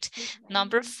 Very good.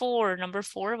 Number 4. Number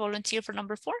 4. Volunteer for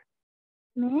number 4.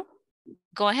 Me?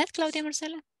 Go ahead, Claudia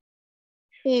Marcela.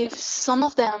 If some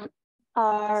of them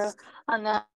are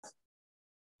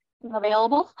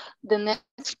unavailable, the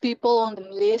next people on the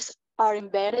list are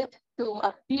invited to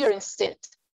appear instead.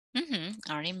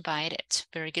 Are invited.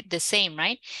 Very good. The same,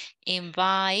 right?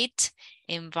 Invite,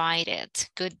 invited.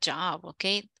 Good job.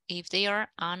 Okay. If they are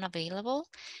unavailable,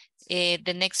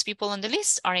 the next people on the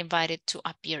list are invited to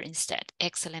appear instead.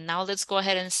 Excellent. Now let's go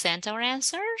ahead and send our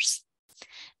answers.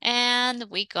 And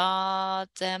we got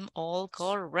them all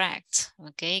correct.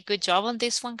 Okay, good job on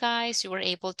this one, guys. You were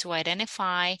able to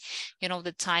identify, you know,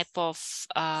 the type of,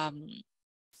 I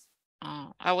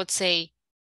would say,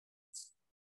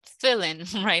 feeling,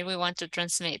 right, we want to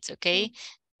transmit, okay?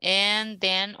 And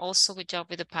then also good job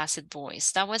with the passive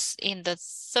voice. That was in the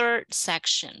 3rd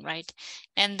section, right?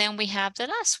 And then we have the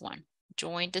last one,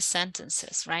 join the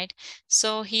sentences, right?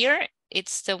 So here,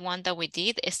 it's the one that we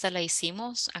did. Esta la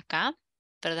hicimos acá,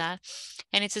 ¿verdad?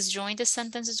 And it says join the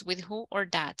sentences with who or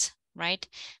that, right?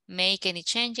 Make any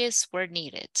changes where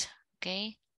needed,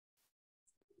 okay?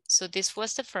 So this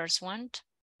was the first one.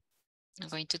 I'm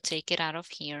going to take it out of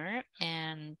here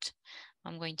and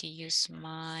I'm going to use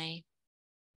my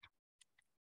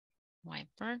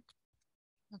whiteboard.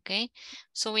 Okay,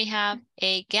 so we have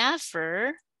a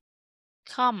gaffer,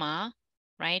 comma,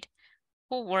 right,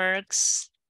 who works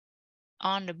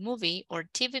on the movie or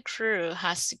TV crew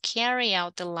has to carry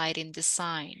out the lighting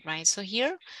design, right? So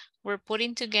here we're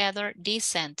putting together this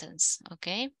sentence,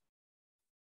 okay?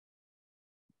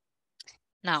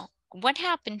 Now, what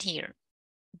happened here?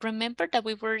 Remember that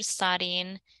we were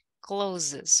studying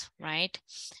clauses, right?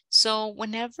 So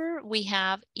whenever we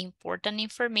have important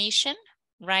information,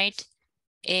 right,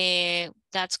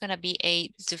 that's going to be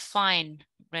a defined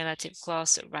relative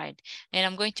clause, right? And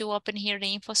I'm going to open here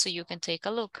the info so you can take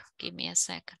a look. Give me a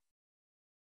second.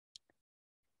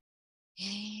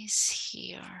 It's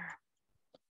here.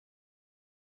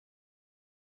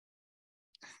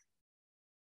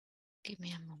 Give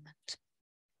me a moment.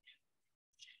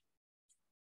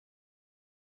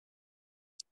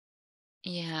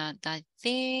 Yeah, I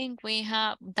think we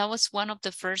have, that was one of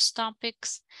the first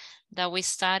topics that we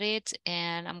studied,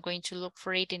 and I'm going to look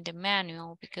for it in the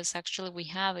manual because actually we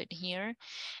have it here.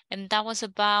 And that was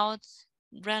about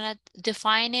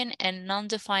defining and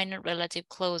non-defining relative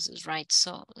clauses, right?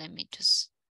 So let me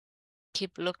just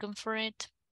keep looking for it.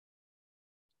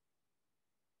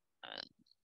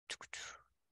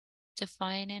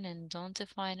 Defining and don't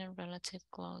defining relative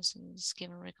clauses,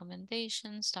 giving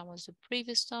recommendations. That was the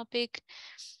previous topic.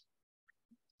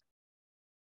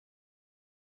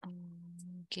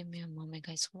 Give me a moment,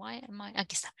 guys. Why am I?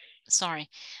 Aquí está. Sorry,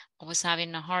 I was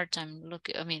having a hard time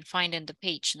finding the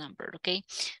page number. Okay,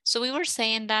 so we were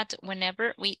saying that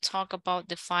whenever we talk about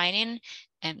defining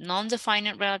And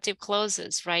non-defined relative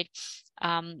clauses, right?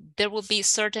 There will be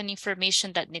certain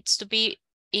information that needs to be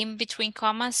in between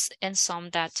commas and some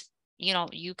that, you know,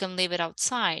 you can leave it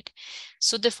outside.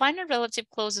 So defined relative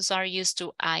clauses are used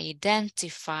to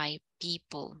identify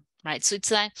people, right? So it's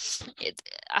like,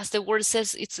 as the word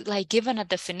says, it's like given a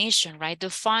definition, right?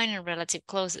 Defining relative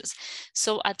clauses.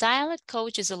 So a dialect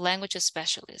coach is a language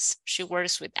specialist. She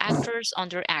works with actors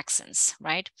under accents,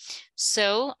 right?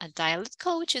 So a dialect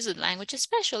coach is a language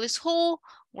specialist who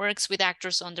works with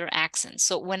actors under accents.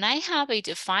 So when I have a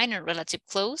defined relative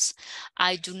clause,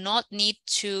 I do not need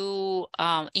to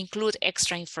include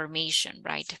extra information,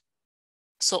 right?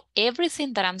 So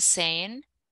everything that I'm saying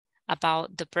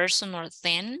about the person or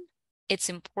thing, it's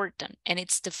important and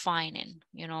it's defining,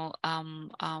 you know,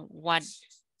 what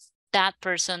that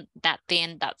person, that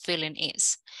thing, that feeling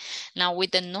is. Now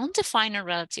with the non-defined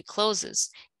relative clauses,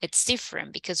 it's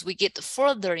different because we get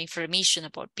further information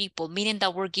about people, meaning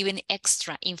that we're given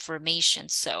extra information.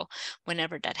 So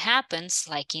whenever that happens,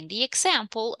 like in the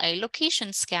example, a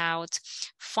location scout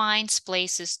finds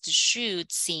places to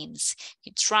shoot scenes.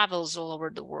 He travels all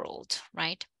over the world,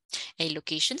 right? A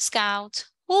location scout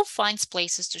who finds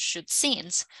places to shoot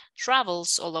scenes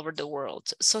travels all over the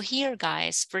world. So here,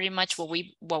 guys, pretty much what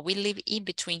we leave in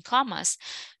between commas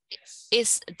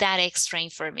is that extra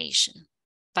information.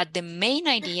 But the main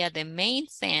idea, the main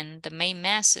thing, the main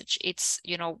message, it's,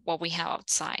 you know, what we have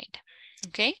outside.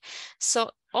 Okay,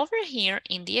 so over here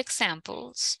in the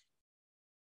examples,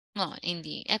 no, in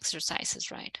the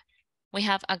exercises, right? We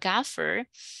have a gaffer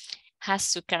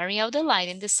has to carry out the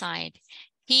lighting design.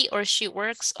 He or she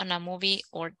works on a movie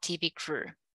or TV crew,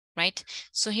 right?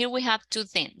 So here we have two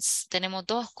things. Tenemos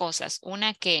dos cosas,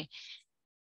 una que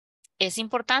es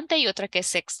importante y otra que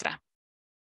es extra.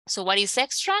 So what is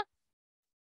extra?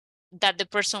 That the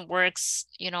person works,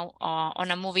 you know,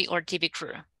 on a movie or TV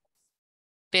crew.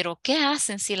 Pero ¿qué hace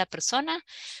en sí la persona?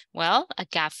 Well, a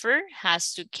gaffer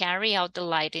has to carry out the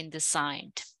lighting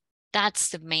design. That's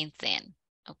the main thing,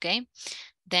 okay?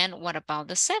 Then what about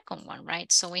the second one,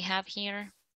 right? So we have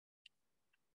here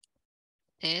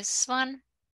this one.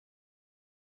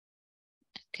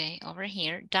 Okay, over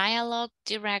here,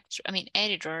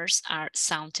 editors are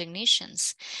sound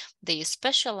technicians. They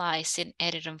specialize in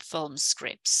editing film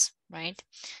scripts, right?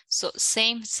 So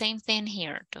same thing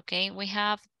here, okay? We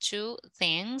have two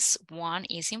things. One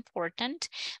is important,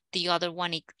 the other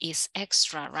one is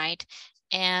extra, right?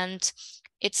 And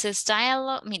it says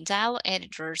dialogue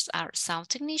editors are sound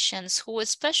technicians who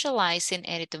specialize in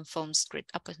editing film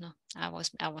script. Oh, no, I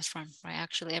was wrong, right?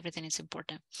 Actually, everything is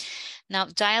important. Now,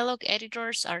 dialogue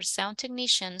editors are sound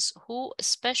technicians who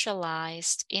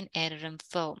specialized in editing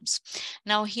films.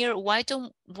 Now here, why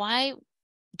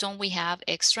don't we have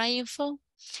extra info?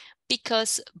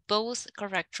 Because both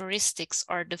characteristics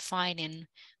are defining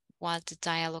what the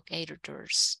dialogue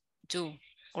editors do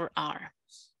or are.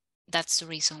 That's the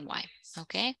reason why,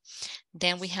 okay?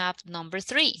 Then we have number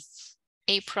 3.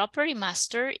 A property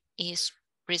master is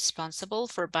responsible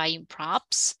for buying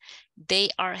props.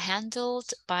 They are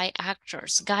handled by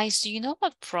actors. Guys, do you know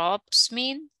what props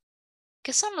mean?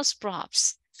 ¿Qué son los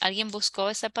props? ¿Alguien buscó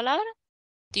esa palabra?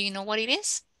 Do you know what it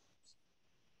is?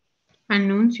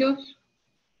 Anuncios.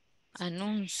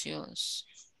 Anuncios.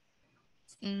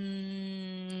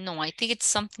 No, I think it's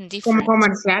something different. Como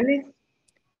comerciales.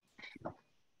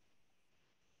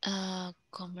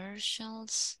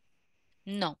 Commercials.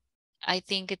 No, I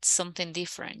think it's something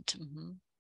different.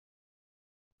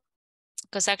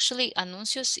 Because actually,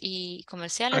 anuncios y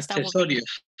comerciales.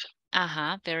 Accesorios.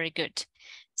 Very good.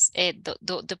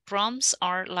 The prompts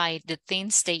are like the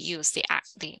things they use, the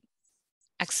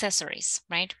accessories,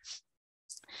 right?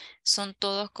 Son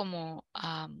todos como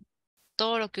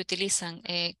todo lo que utilizan,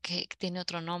 que tiene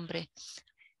otro nombre.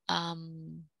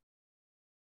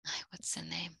 What's the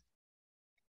name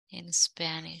in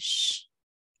Spanish?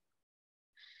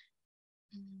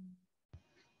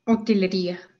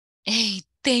 Utilería. Hey,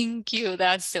 thank you.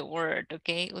 That's the word,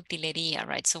 okay? Utilería,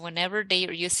 right? So whenever they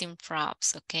are using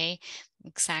props, okay?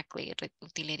 Exactly,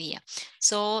 utilería.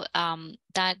 So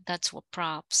that's what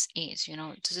props is, you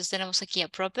know. Entonces tenemos aquí a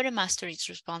property master is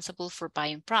responsible for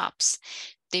buying props.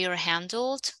 They are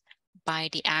handled by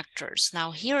the actors.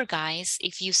 Now here, guys,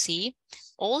 if you see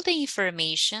all the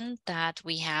information that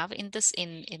we have in this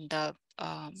in the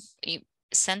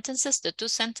sentences, the two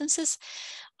sentences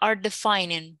are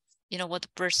defining, you know, what the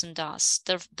person does,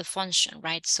 the function,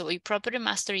 right? So a property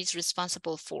master is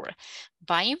responsible for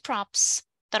buying props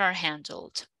that are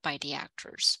handled by the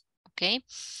actors, okay?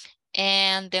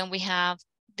 And then we have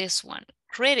this one.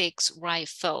 critics write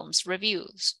film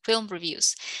reviews.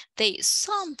 They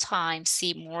sometimes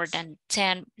see more than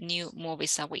 10 new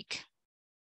movies a week.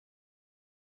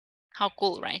 How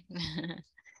cool, right?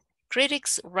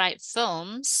 Critics write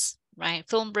film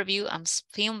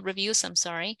reviews, I'm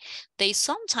sorry. They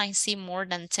sometimes see more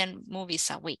than 10 movies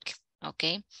a week,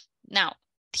 okay? Now,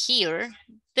 here,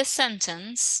 the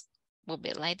sentence will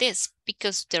be like this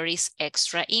because there is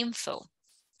extra info,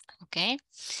 okay?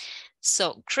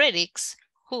 So, critics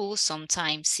who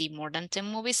sometimes see more than 10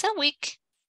 movies a week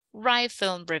write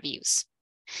film reviews.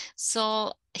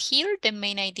 So here the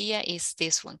main idea is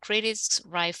this one, critics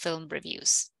write film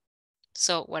reviews.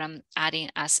 So what I'm adding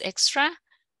as extra,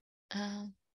 yeah,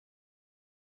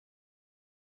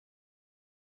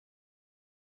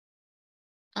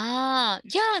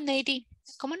 Nady,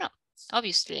 come on up.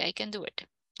 Obviously, I can do it.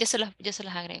 Ya se las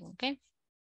agrego, okay?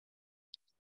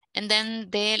 And then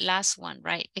the last one,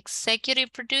 right?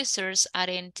 Executive producers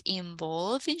aren't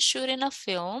involved in shooting a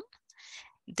film.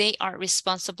 They are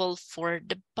responsible for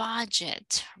the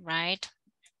budget, right?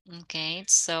 Okay,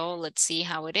 so let's see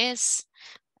how it is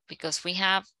because we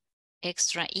have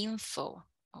extra info,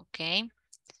 okay?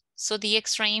 So the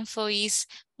extra info is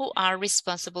who are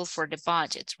responsible for the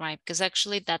budget, right? Because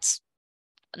actually that's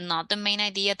not the main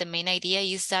idea. The main idea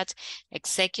is that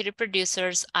executive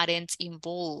producers aren't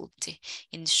involved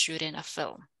in shooting a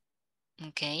film.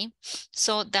 Okay,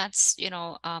 so that's, you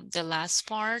know, the last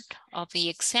part of the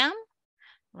exam,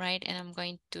 right? And I'm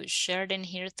going to share it in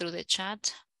here through the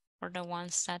chat for the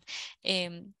ones that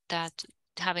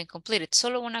haven't completed.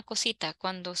 Solo una cosita,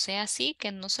 cuando sea así,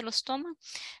 que no se los toma,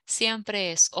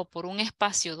 siempre es o por un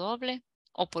espacio doble,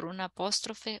 o por una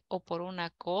apóstrofe, o por una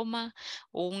coma,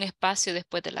 o un espacio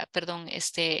después de la, perdón,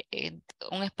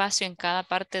 un espacio en cada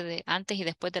parte de antes y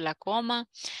después de la coma,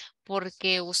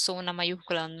 porque usó una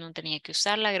mayúscula donde no tenía que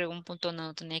usarla, agregó un punto donde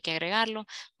no tenía que agregarlo.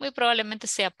 Muy probablemente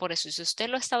sea por eso. Y si usted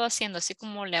lo estaba haciendo así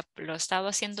como lo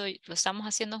estamos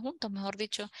haciendo juntos, mejor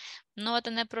dicho, no va a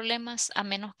tener problemas a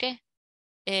menos que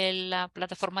la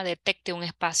plataforma detecte un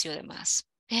espacio de más.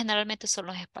 Generalmente son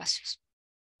los espacios,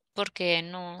 porque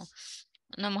no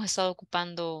hemos estado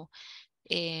ocupando,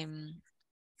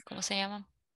 ¿cómo se llama?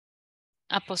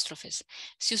 Apóstrofes.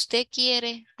 Si usted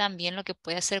quiere, también lo que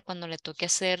puede hacer cuando le toque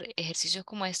hacer ejercicios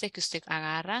como este, es que usted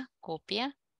agarra,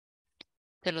 copia,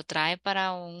 se lo trae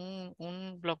para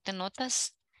un bloc de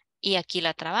notas y aquí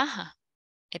la trabaja.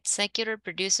 Executive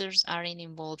producers aren't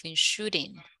involved in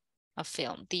shooting a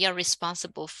film. They are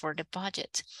responsible for the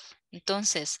budget.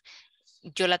 Entonces,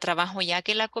 yo la trabajo ya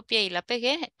que la copié y la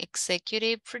pegué.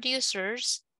 Executive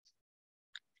producers.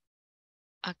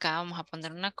 Acá vamos a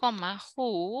poner una coma.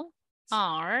 Who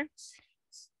are.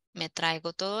 Me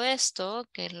traigo todo esto,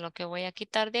 que es lo que voy a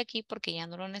quitar de aquí porque ya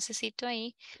no lo necesito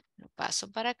ahí. Lo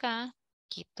paso para acá.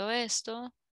 Quito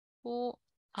esto. Who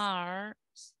are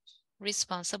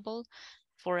responsible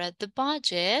for the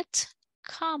budget,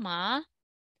 comma,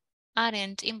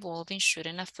 aren't involved in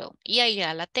shooting a film. Y ahí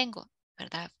ya la tengo,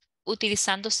 ¿verdad?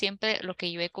 Utilizando siempre lo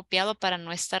que yo he copiado para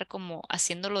no estar como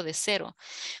haciéndolo de cero.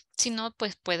 Si no,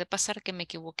 pues puede pasar que me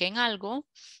equivoqué en algo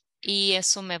y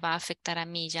eso me va a afectar a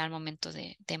mí ya al momento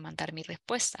de mandar mi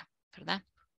respuesta, ¿verdad?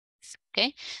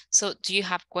 Okay, so do you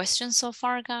have questions so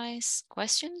far, guys?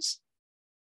 Questions?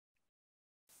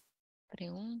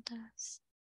 Preguntas?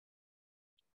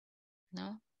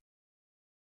 No?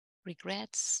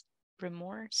 Regrets?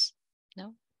 Remorse?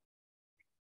 No?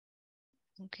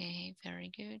 Okay, very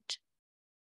good.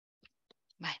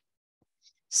 Bye.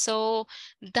 So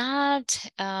that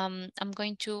I'm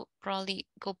going to probably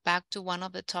go back to one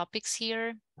of the topics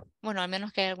here. Bueno, al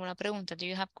menos que haya alguna pregunta. Do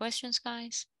you have questions,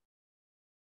 guys?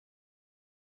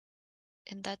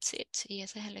 And that's it. Y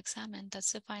ese es el examen.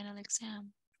 That's the final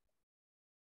exam.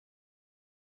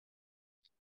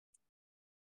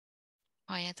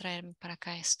 Voy a traerme para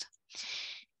acá esto.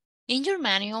 In your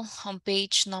manual on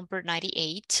page number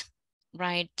 98,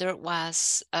 right, there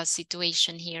was a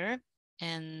situation here,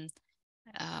 and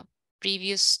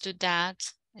previous to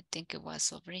that, I think it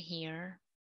was over here.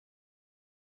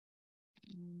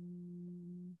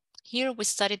 Here we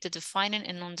studied the defining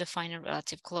and non-defining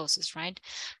relative clauses, right?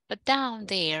 But down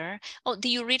there, oh, do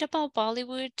you read about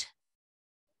Bollywood?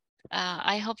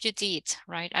 I hope you did,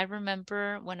 right? I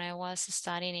remember when I was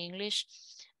studying English,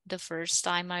 the first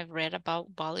time I read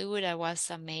about Bollywood, I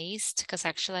was amazed because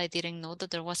actually I didn't know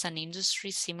that there was an industry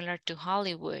similar to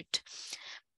Hollywood.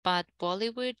 But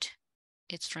Bollywood,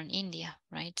 it's from India,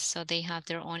 right? So they have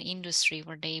their own industry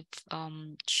where they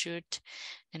shoot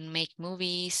and make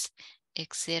movies,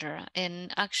 etc.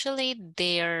 And actually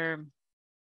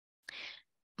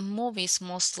movies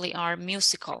mostly are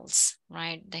musicals,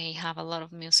 right? They have a lot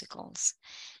of musicals,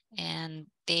 and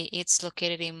it's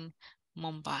located in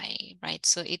Mumbai, right?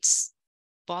 So it's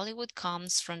Bollywood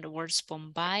comes from the words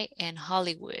Bombay and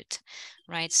Hollywood,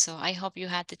 right? So I hope you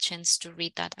had the chance to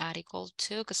read that article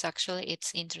too, because actually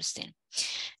it's interesting.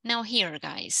 Now here,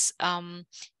 guys,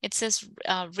 it says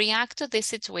react to these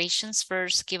situations.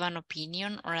 First, give an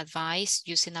opinion or advice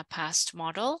using a past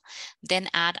model, then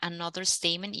add another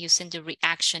statement using the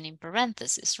reaction in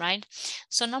parentheses, right?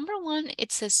 So number one,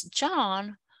 it says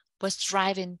John was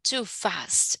driving too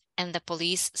fast and the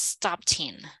police stopped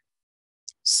him.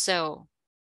 So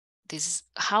this is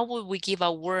how would we give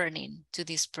a warning to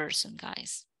this person,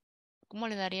 guys? ¿Cómo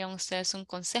le darían ustedes un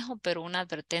consejo, pero una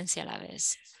advertencia a la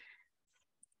vez?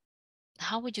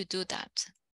 How would you do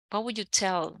that? What would you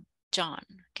tell John?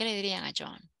 ¿Qué le dirían a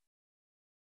John?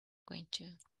 Going to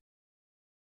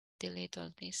delete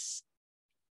all this.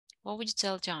 What would you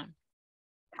tell John?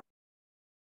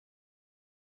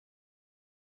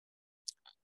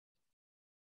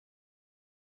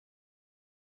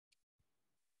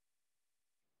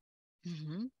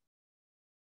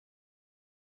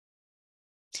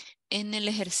 En el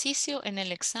ejercicio, en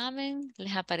el examen,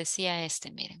 les aparecía este,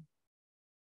 miren.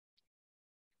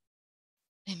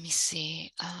 Let me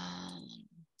see.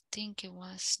 Think it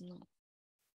was, no.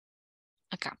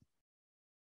 Acá.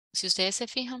 Si ustedes se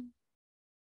fijan,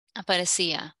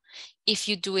 aparecía, if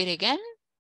you do it again,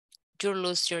 you'll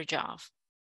lose your job.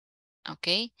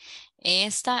 Okay.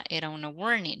 Esta era una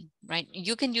warning, right?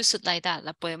 You can use it like that.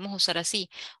 La podemos usar así.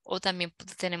 O también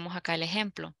tenemos acá el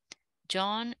ejemplo.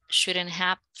 John shouldn't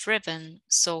have driven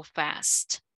so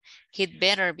fast. He'd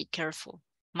better be careful.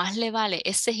 Más le vale.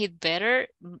 Ese he'd better,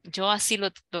 yo así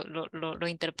lo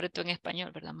interpreto en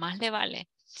español, ¿verdad? Más le vale.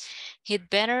 He'd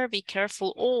better be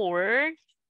careful or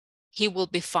he will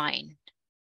be fine.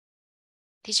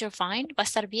 Teacher, fine? ¿Va a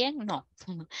estar bien? No,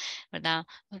 ¿verdad?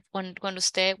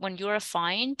 When you're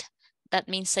fined, that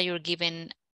means that you're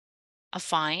given a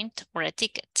fine or a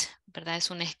ticket, ¿verdad?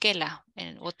 Es una esquela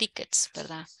o tickets,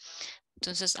 ¿verdad?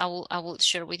 Entonces, I will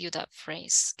share with you that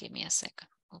phrase. Give me a second.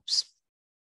 Oops.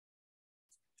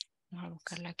 Vamos a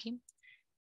buscarla aquí.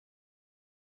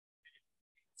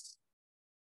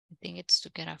 I think it's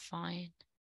to get a fine.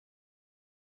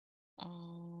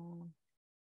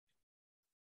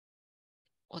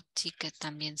 O ticket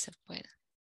también se puede.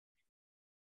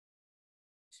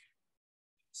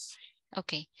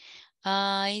 Okay.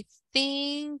 I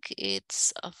think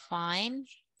it's a fine.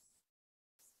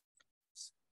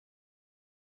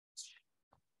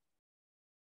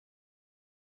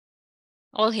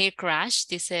 Oh, he crashed,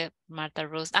 dice Marta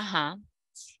Rose.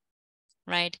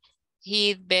 Right.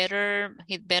 He'd better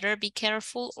be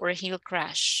careful or he'll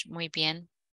crash. Muy bien.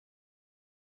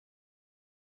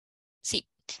 Sí.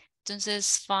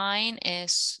 Entonces, fine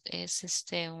es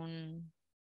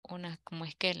una como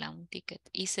esquela, un ticket.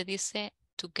 Y se dice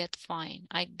to get fine.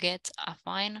 I get a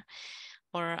fine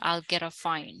or I'll get a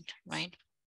fine, right?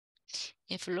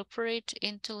 If you look for it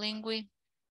into lingui,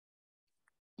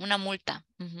 una multa.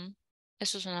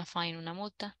 Eso es una fine, una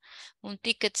multa. Un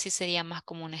ticket sí sería más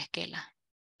como una esquela,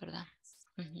 ¿verdad?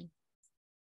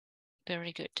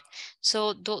 Very good.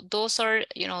 So those are,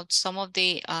 some of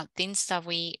the things that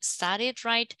we studied,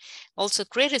 right? Also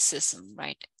criticism,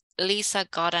 right? Lisa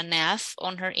got an F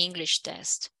on her English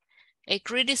test. A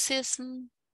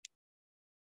criticism,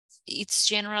 it's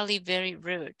generally very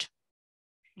rude,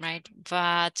 right?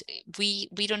 But we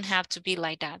don't have to be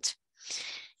like that.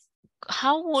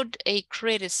 How would a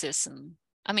criticism,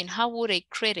 how would a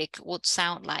critic would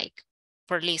sound like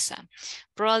for Lisa?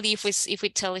 Probably if we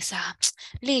tell Lisa,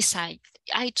 Lisa,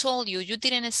 I told you, you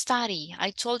didn't study. I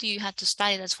told you had to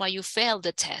study. That's why you failed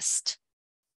the test.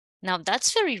 Now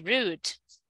that's very rude.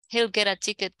 He'll get a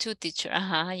ticket too, teacher.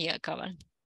 Yeah, come on.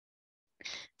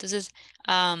 Entonces,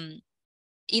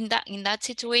 in that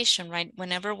situation, right,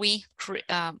 whenever we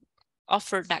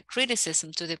offer that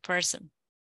criticism to the person,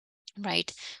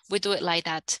 right, we do it like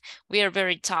that. We are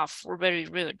very tough, we're very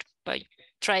rude, but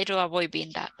try to avoid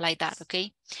being like that,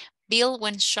 okay? Bill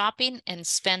went shopping and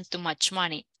spent too much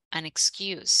money. An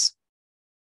excuse.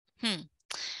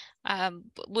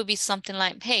 Would be something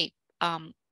like, hey,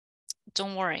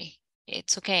 don't worry,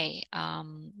 it's okay.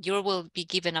 You will be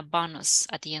given a bonus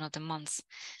at the end of the month,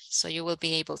 so you will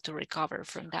be able to recover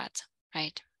from that,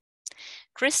 right?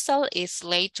 Crystal is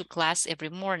late to class every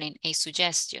morning. A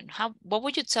suggestion. What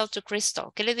would you tell to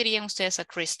Crystal? ¿Qué le dirían ustedes a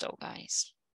Crystal,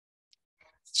 guys?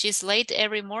 She's late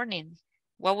every morning.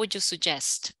 What would you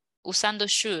suggest? Usando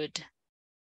should.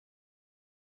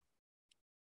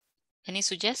 Any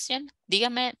suggestion?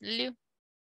 Dígame, Liu.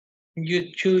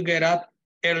 You should get up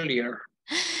earlier.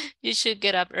 You should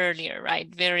get up earlier, right?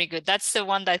 Very good. That's the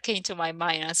one that came to my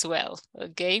mind as well.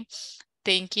 Okay,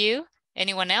 thank you.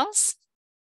 Anyone else?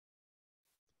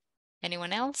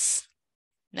 Anyone else?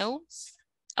 No?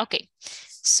 Okay,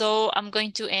 so I'm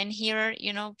going to end here,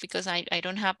 you know, because I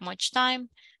don't have much time.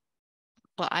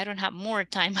 Well, I don't have more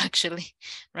time actually,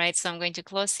 right? So I'm going to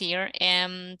close here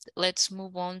and let's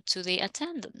move on to the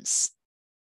attendance.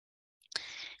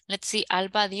 Let's see,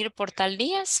 Alba Dir Portal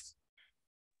Díaz.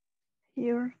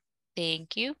 Here.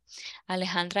 Thank you.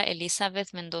 Alejandra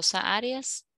Elizabeth Mendoza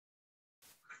Arias.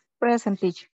 Present,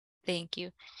 teacher. Thank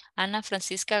you. Ana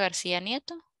Francisca García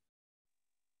Nieto.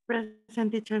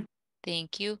 Present, teacher.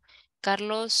 Thank you.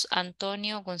 Carlos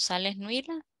Antonio González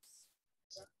Nuila.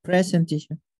 Present,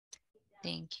 teacher.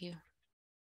 Thank you.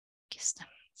 Aquí está.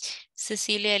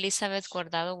 Cecilia Elizabeth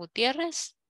Guardado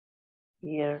Gutiérrez.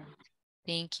 Here.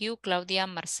 Thank you. Claudia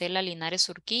Marcela Linares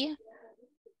Urquía.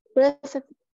 Present.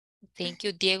 Thank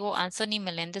you. Diego Anthony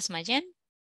Meléndez Mayén.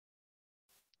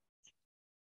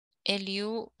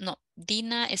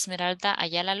 Dina Esmeralda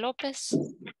Ayala López.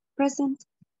 Present.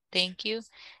 Thank you.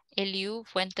 Eliu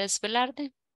Fuentes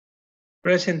Velarde.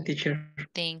 Present, teacher.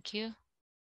 Thank you.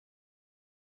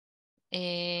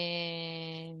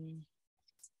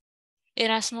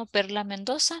 Erasmo Perla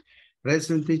Mendoza.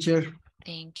 Present, teacher.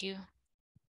 Thank you.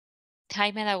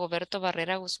 Jaime Dagoberto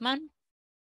Barrera Guzmán.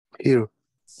 Here.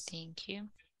 Thank you.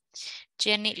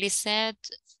 Jenny Lisette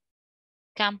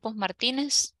Campos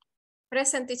Martínez.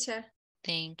 Present, teacher.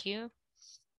 Thank you.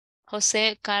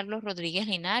 José Carlos Rodríguez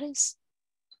Linares.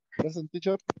 Present,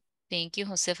 teacher. Thank you.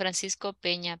 José Francisco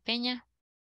Peña Peña.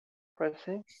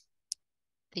 Present.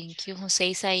 Thank you. José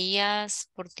Isaías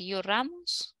Portillo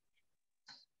Ramos.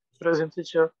 Present,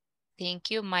 teacher.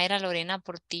 Thank you. Mayra Lorena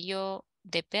Portillo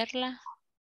de Perla.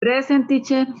 Present,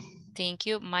 teacher. Thank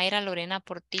you. Mayra Lorena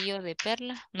Portillo de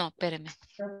Perla. No, espérame.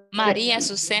 María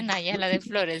Azucena Ayala de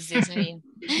Flores, Dios mío.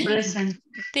 Present.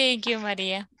 Thank you,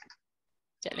 María.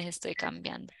 Ya les estoy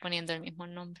cambiando, poniendo el mismo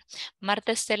nombre.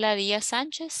 Marta Estela Díaz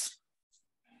Sánchez.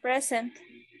 Present.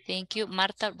 Thank you.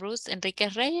 Marta Ruth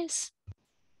Enríquez Reyes.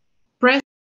 Present.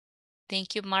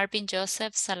 Thank you. Marvin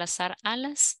Joseph Salazar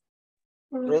Alas.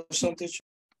 Present, teacher.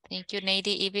 Thank you.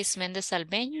 Neidy Ibis Méndez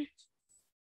Albeño.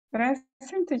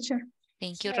 Present, teacher.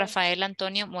 Thank you. Rafael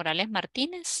Antonio Morales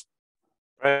Martínez.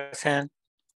 Present.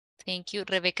 Thank you.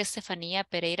 Rebeca Estefanía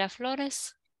Pereira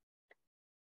Flores.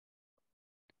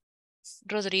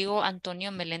 Rodrigo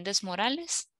Antonio Meléndez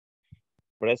Morales.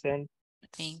 Present.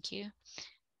 Thank you.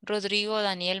 Rodrigo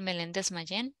Daniel Meléndez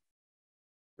Mayén.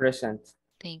 Present.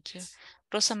 Thank you.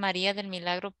 Rosa María del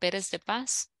Milagro Pérez de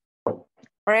Paz.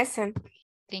 Present.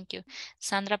 Thank you.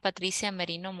 Sandra Patricia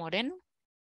Merino Moreno.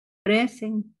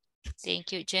 Present.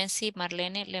 Thank you. Jency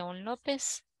Marlene León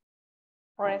López.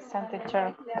 Present,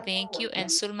 teacher. Thank you.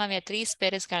 And Zulma Beatriz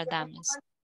Pérez Galdames.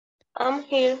 I'm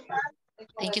here.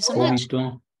 Thank you so much.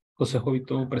 José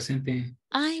Jovito presente.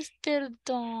 Ay,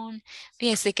 perdón.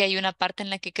 Fíjese que hay una parte en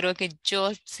la que creo que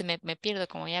yo me pierdo,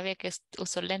 como ya ve que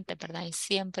uso lente, ¿verdad? Y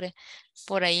siempre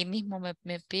por ahí mismo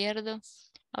me pierdo.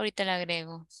 Ahorita le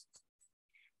agrego.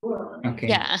 Okay.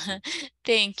 Ya,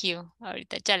 thank you.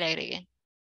 Ahorita ya le agregué.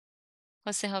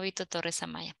 José Jovito Torres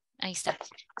Amaya. Ahí está.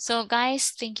 So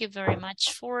guys, thank you very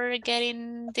much for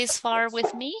getting this far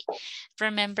with me.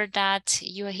 Remember that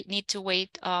you need to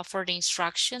wait for the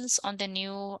instructions on the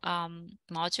new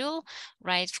module,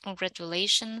 right?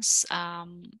 Congratulations.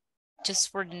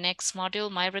 Just for the next module,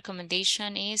 my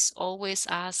recommendation is always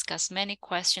ask as many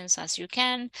questions as you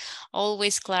can.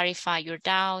 Always clarify your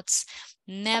doubts.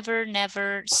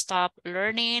 Never stop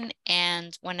learning.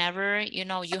 And whenever you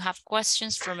have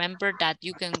questions, remember that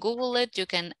you can Google it. You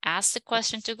can ask the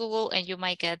question to Google and you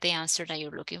might get the answer that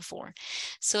you're looking for.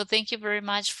 So thank you very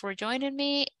much for joining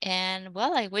me. And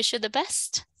well, I wish you the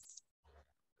best.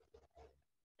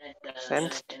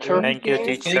 Thanks, teacher. Thank you,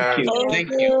 teacher.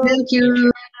 Thank you. Thank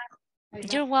you.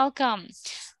 You're welcome.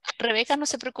 Rebeca, no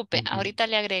se preocupe. Ahorita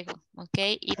le agrego,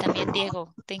 okay? Y también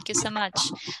Diego. Thank you so much.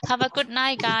 Have a good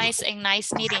night, guys, and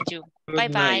nice meeting you.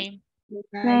 Good night. Bye-bye.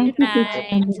 Thank Good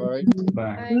night. Bye.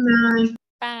 Bye. Good night.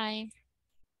 Bye.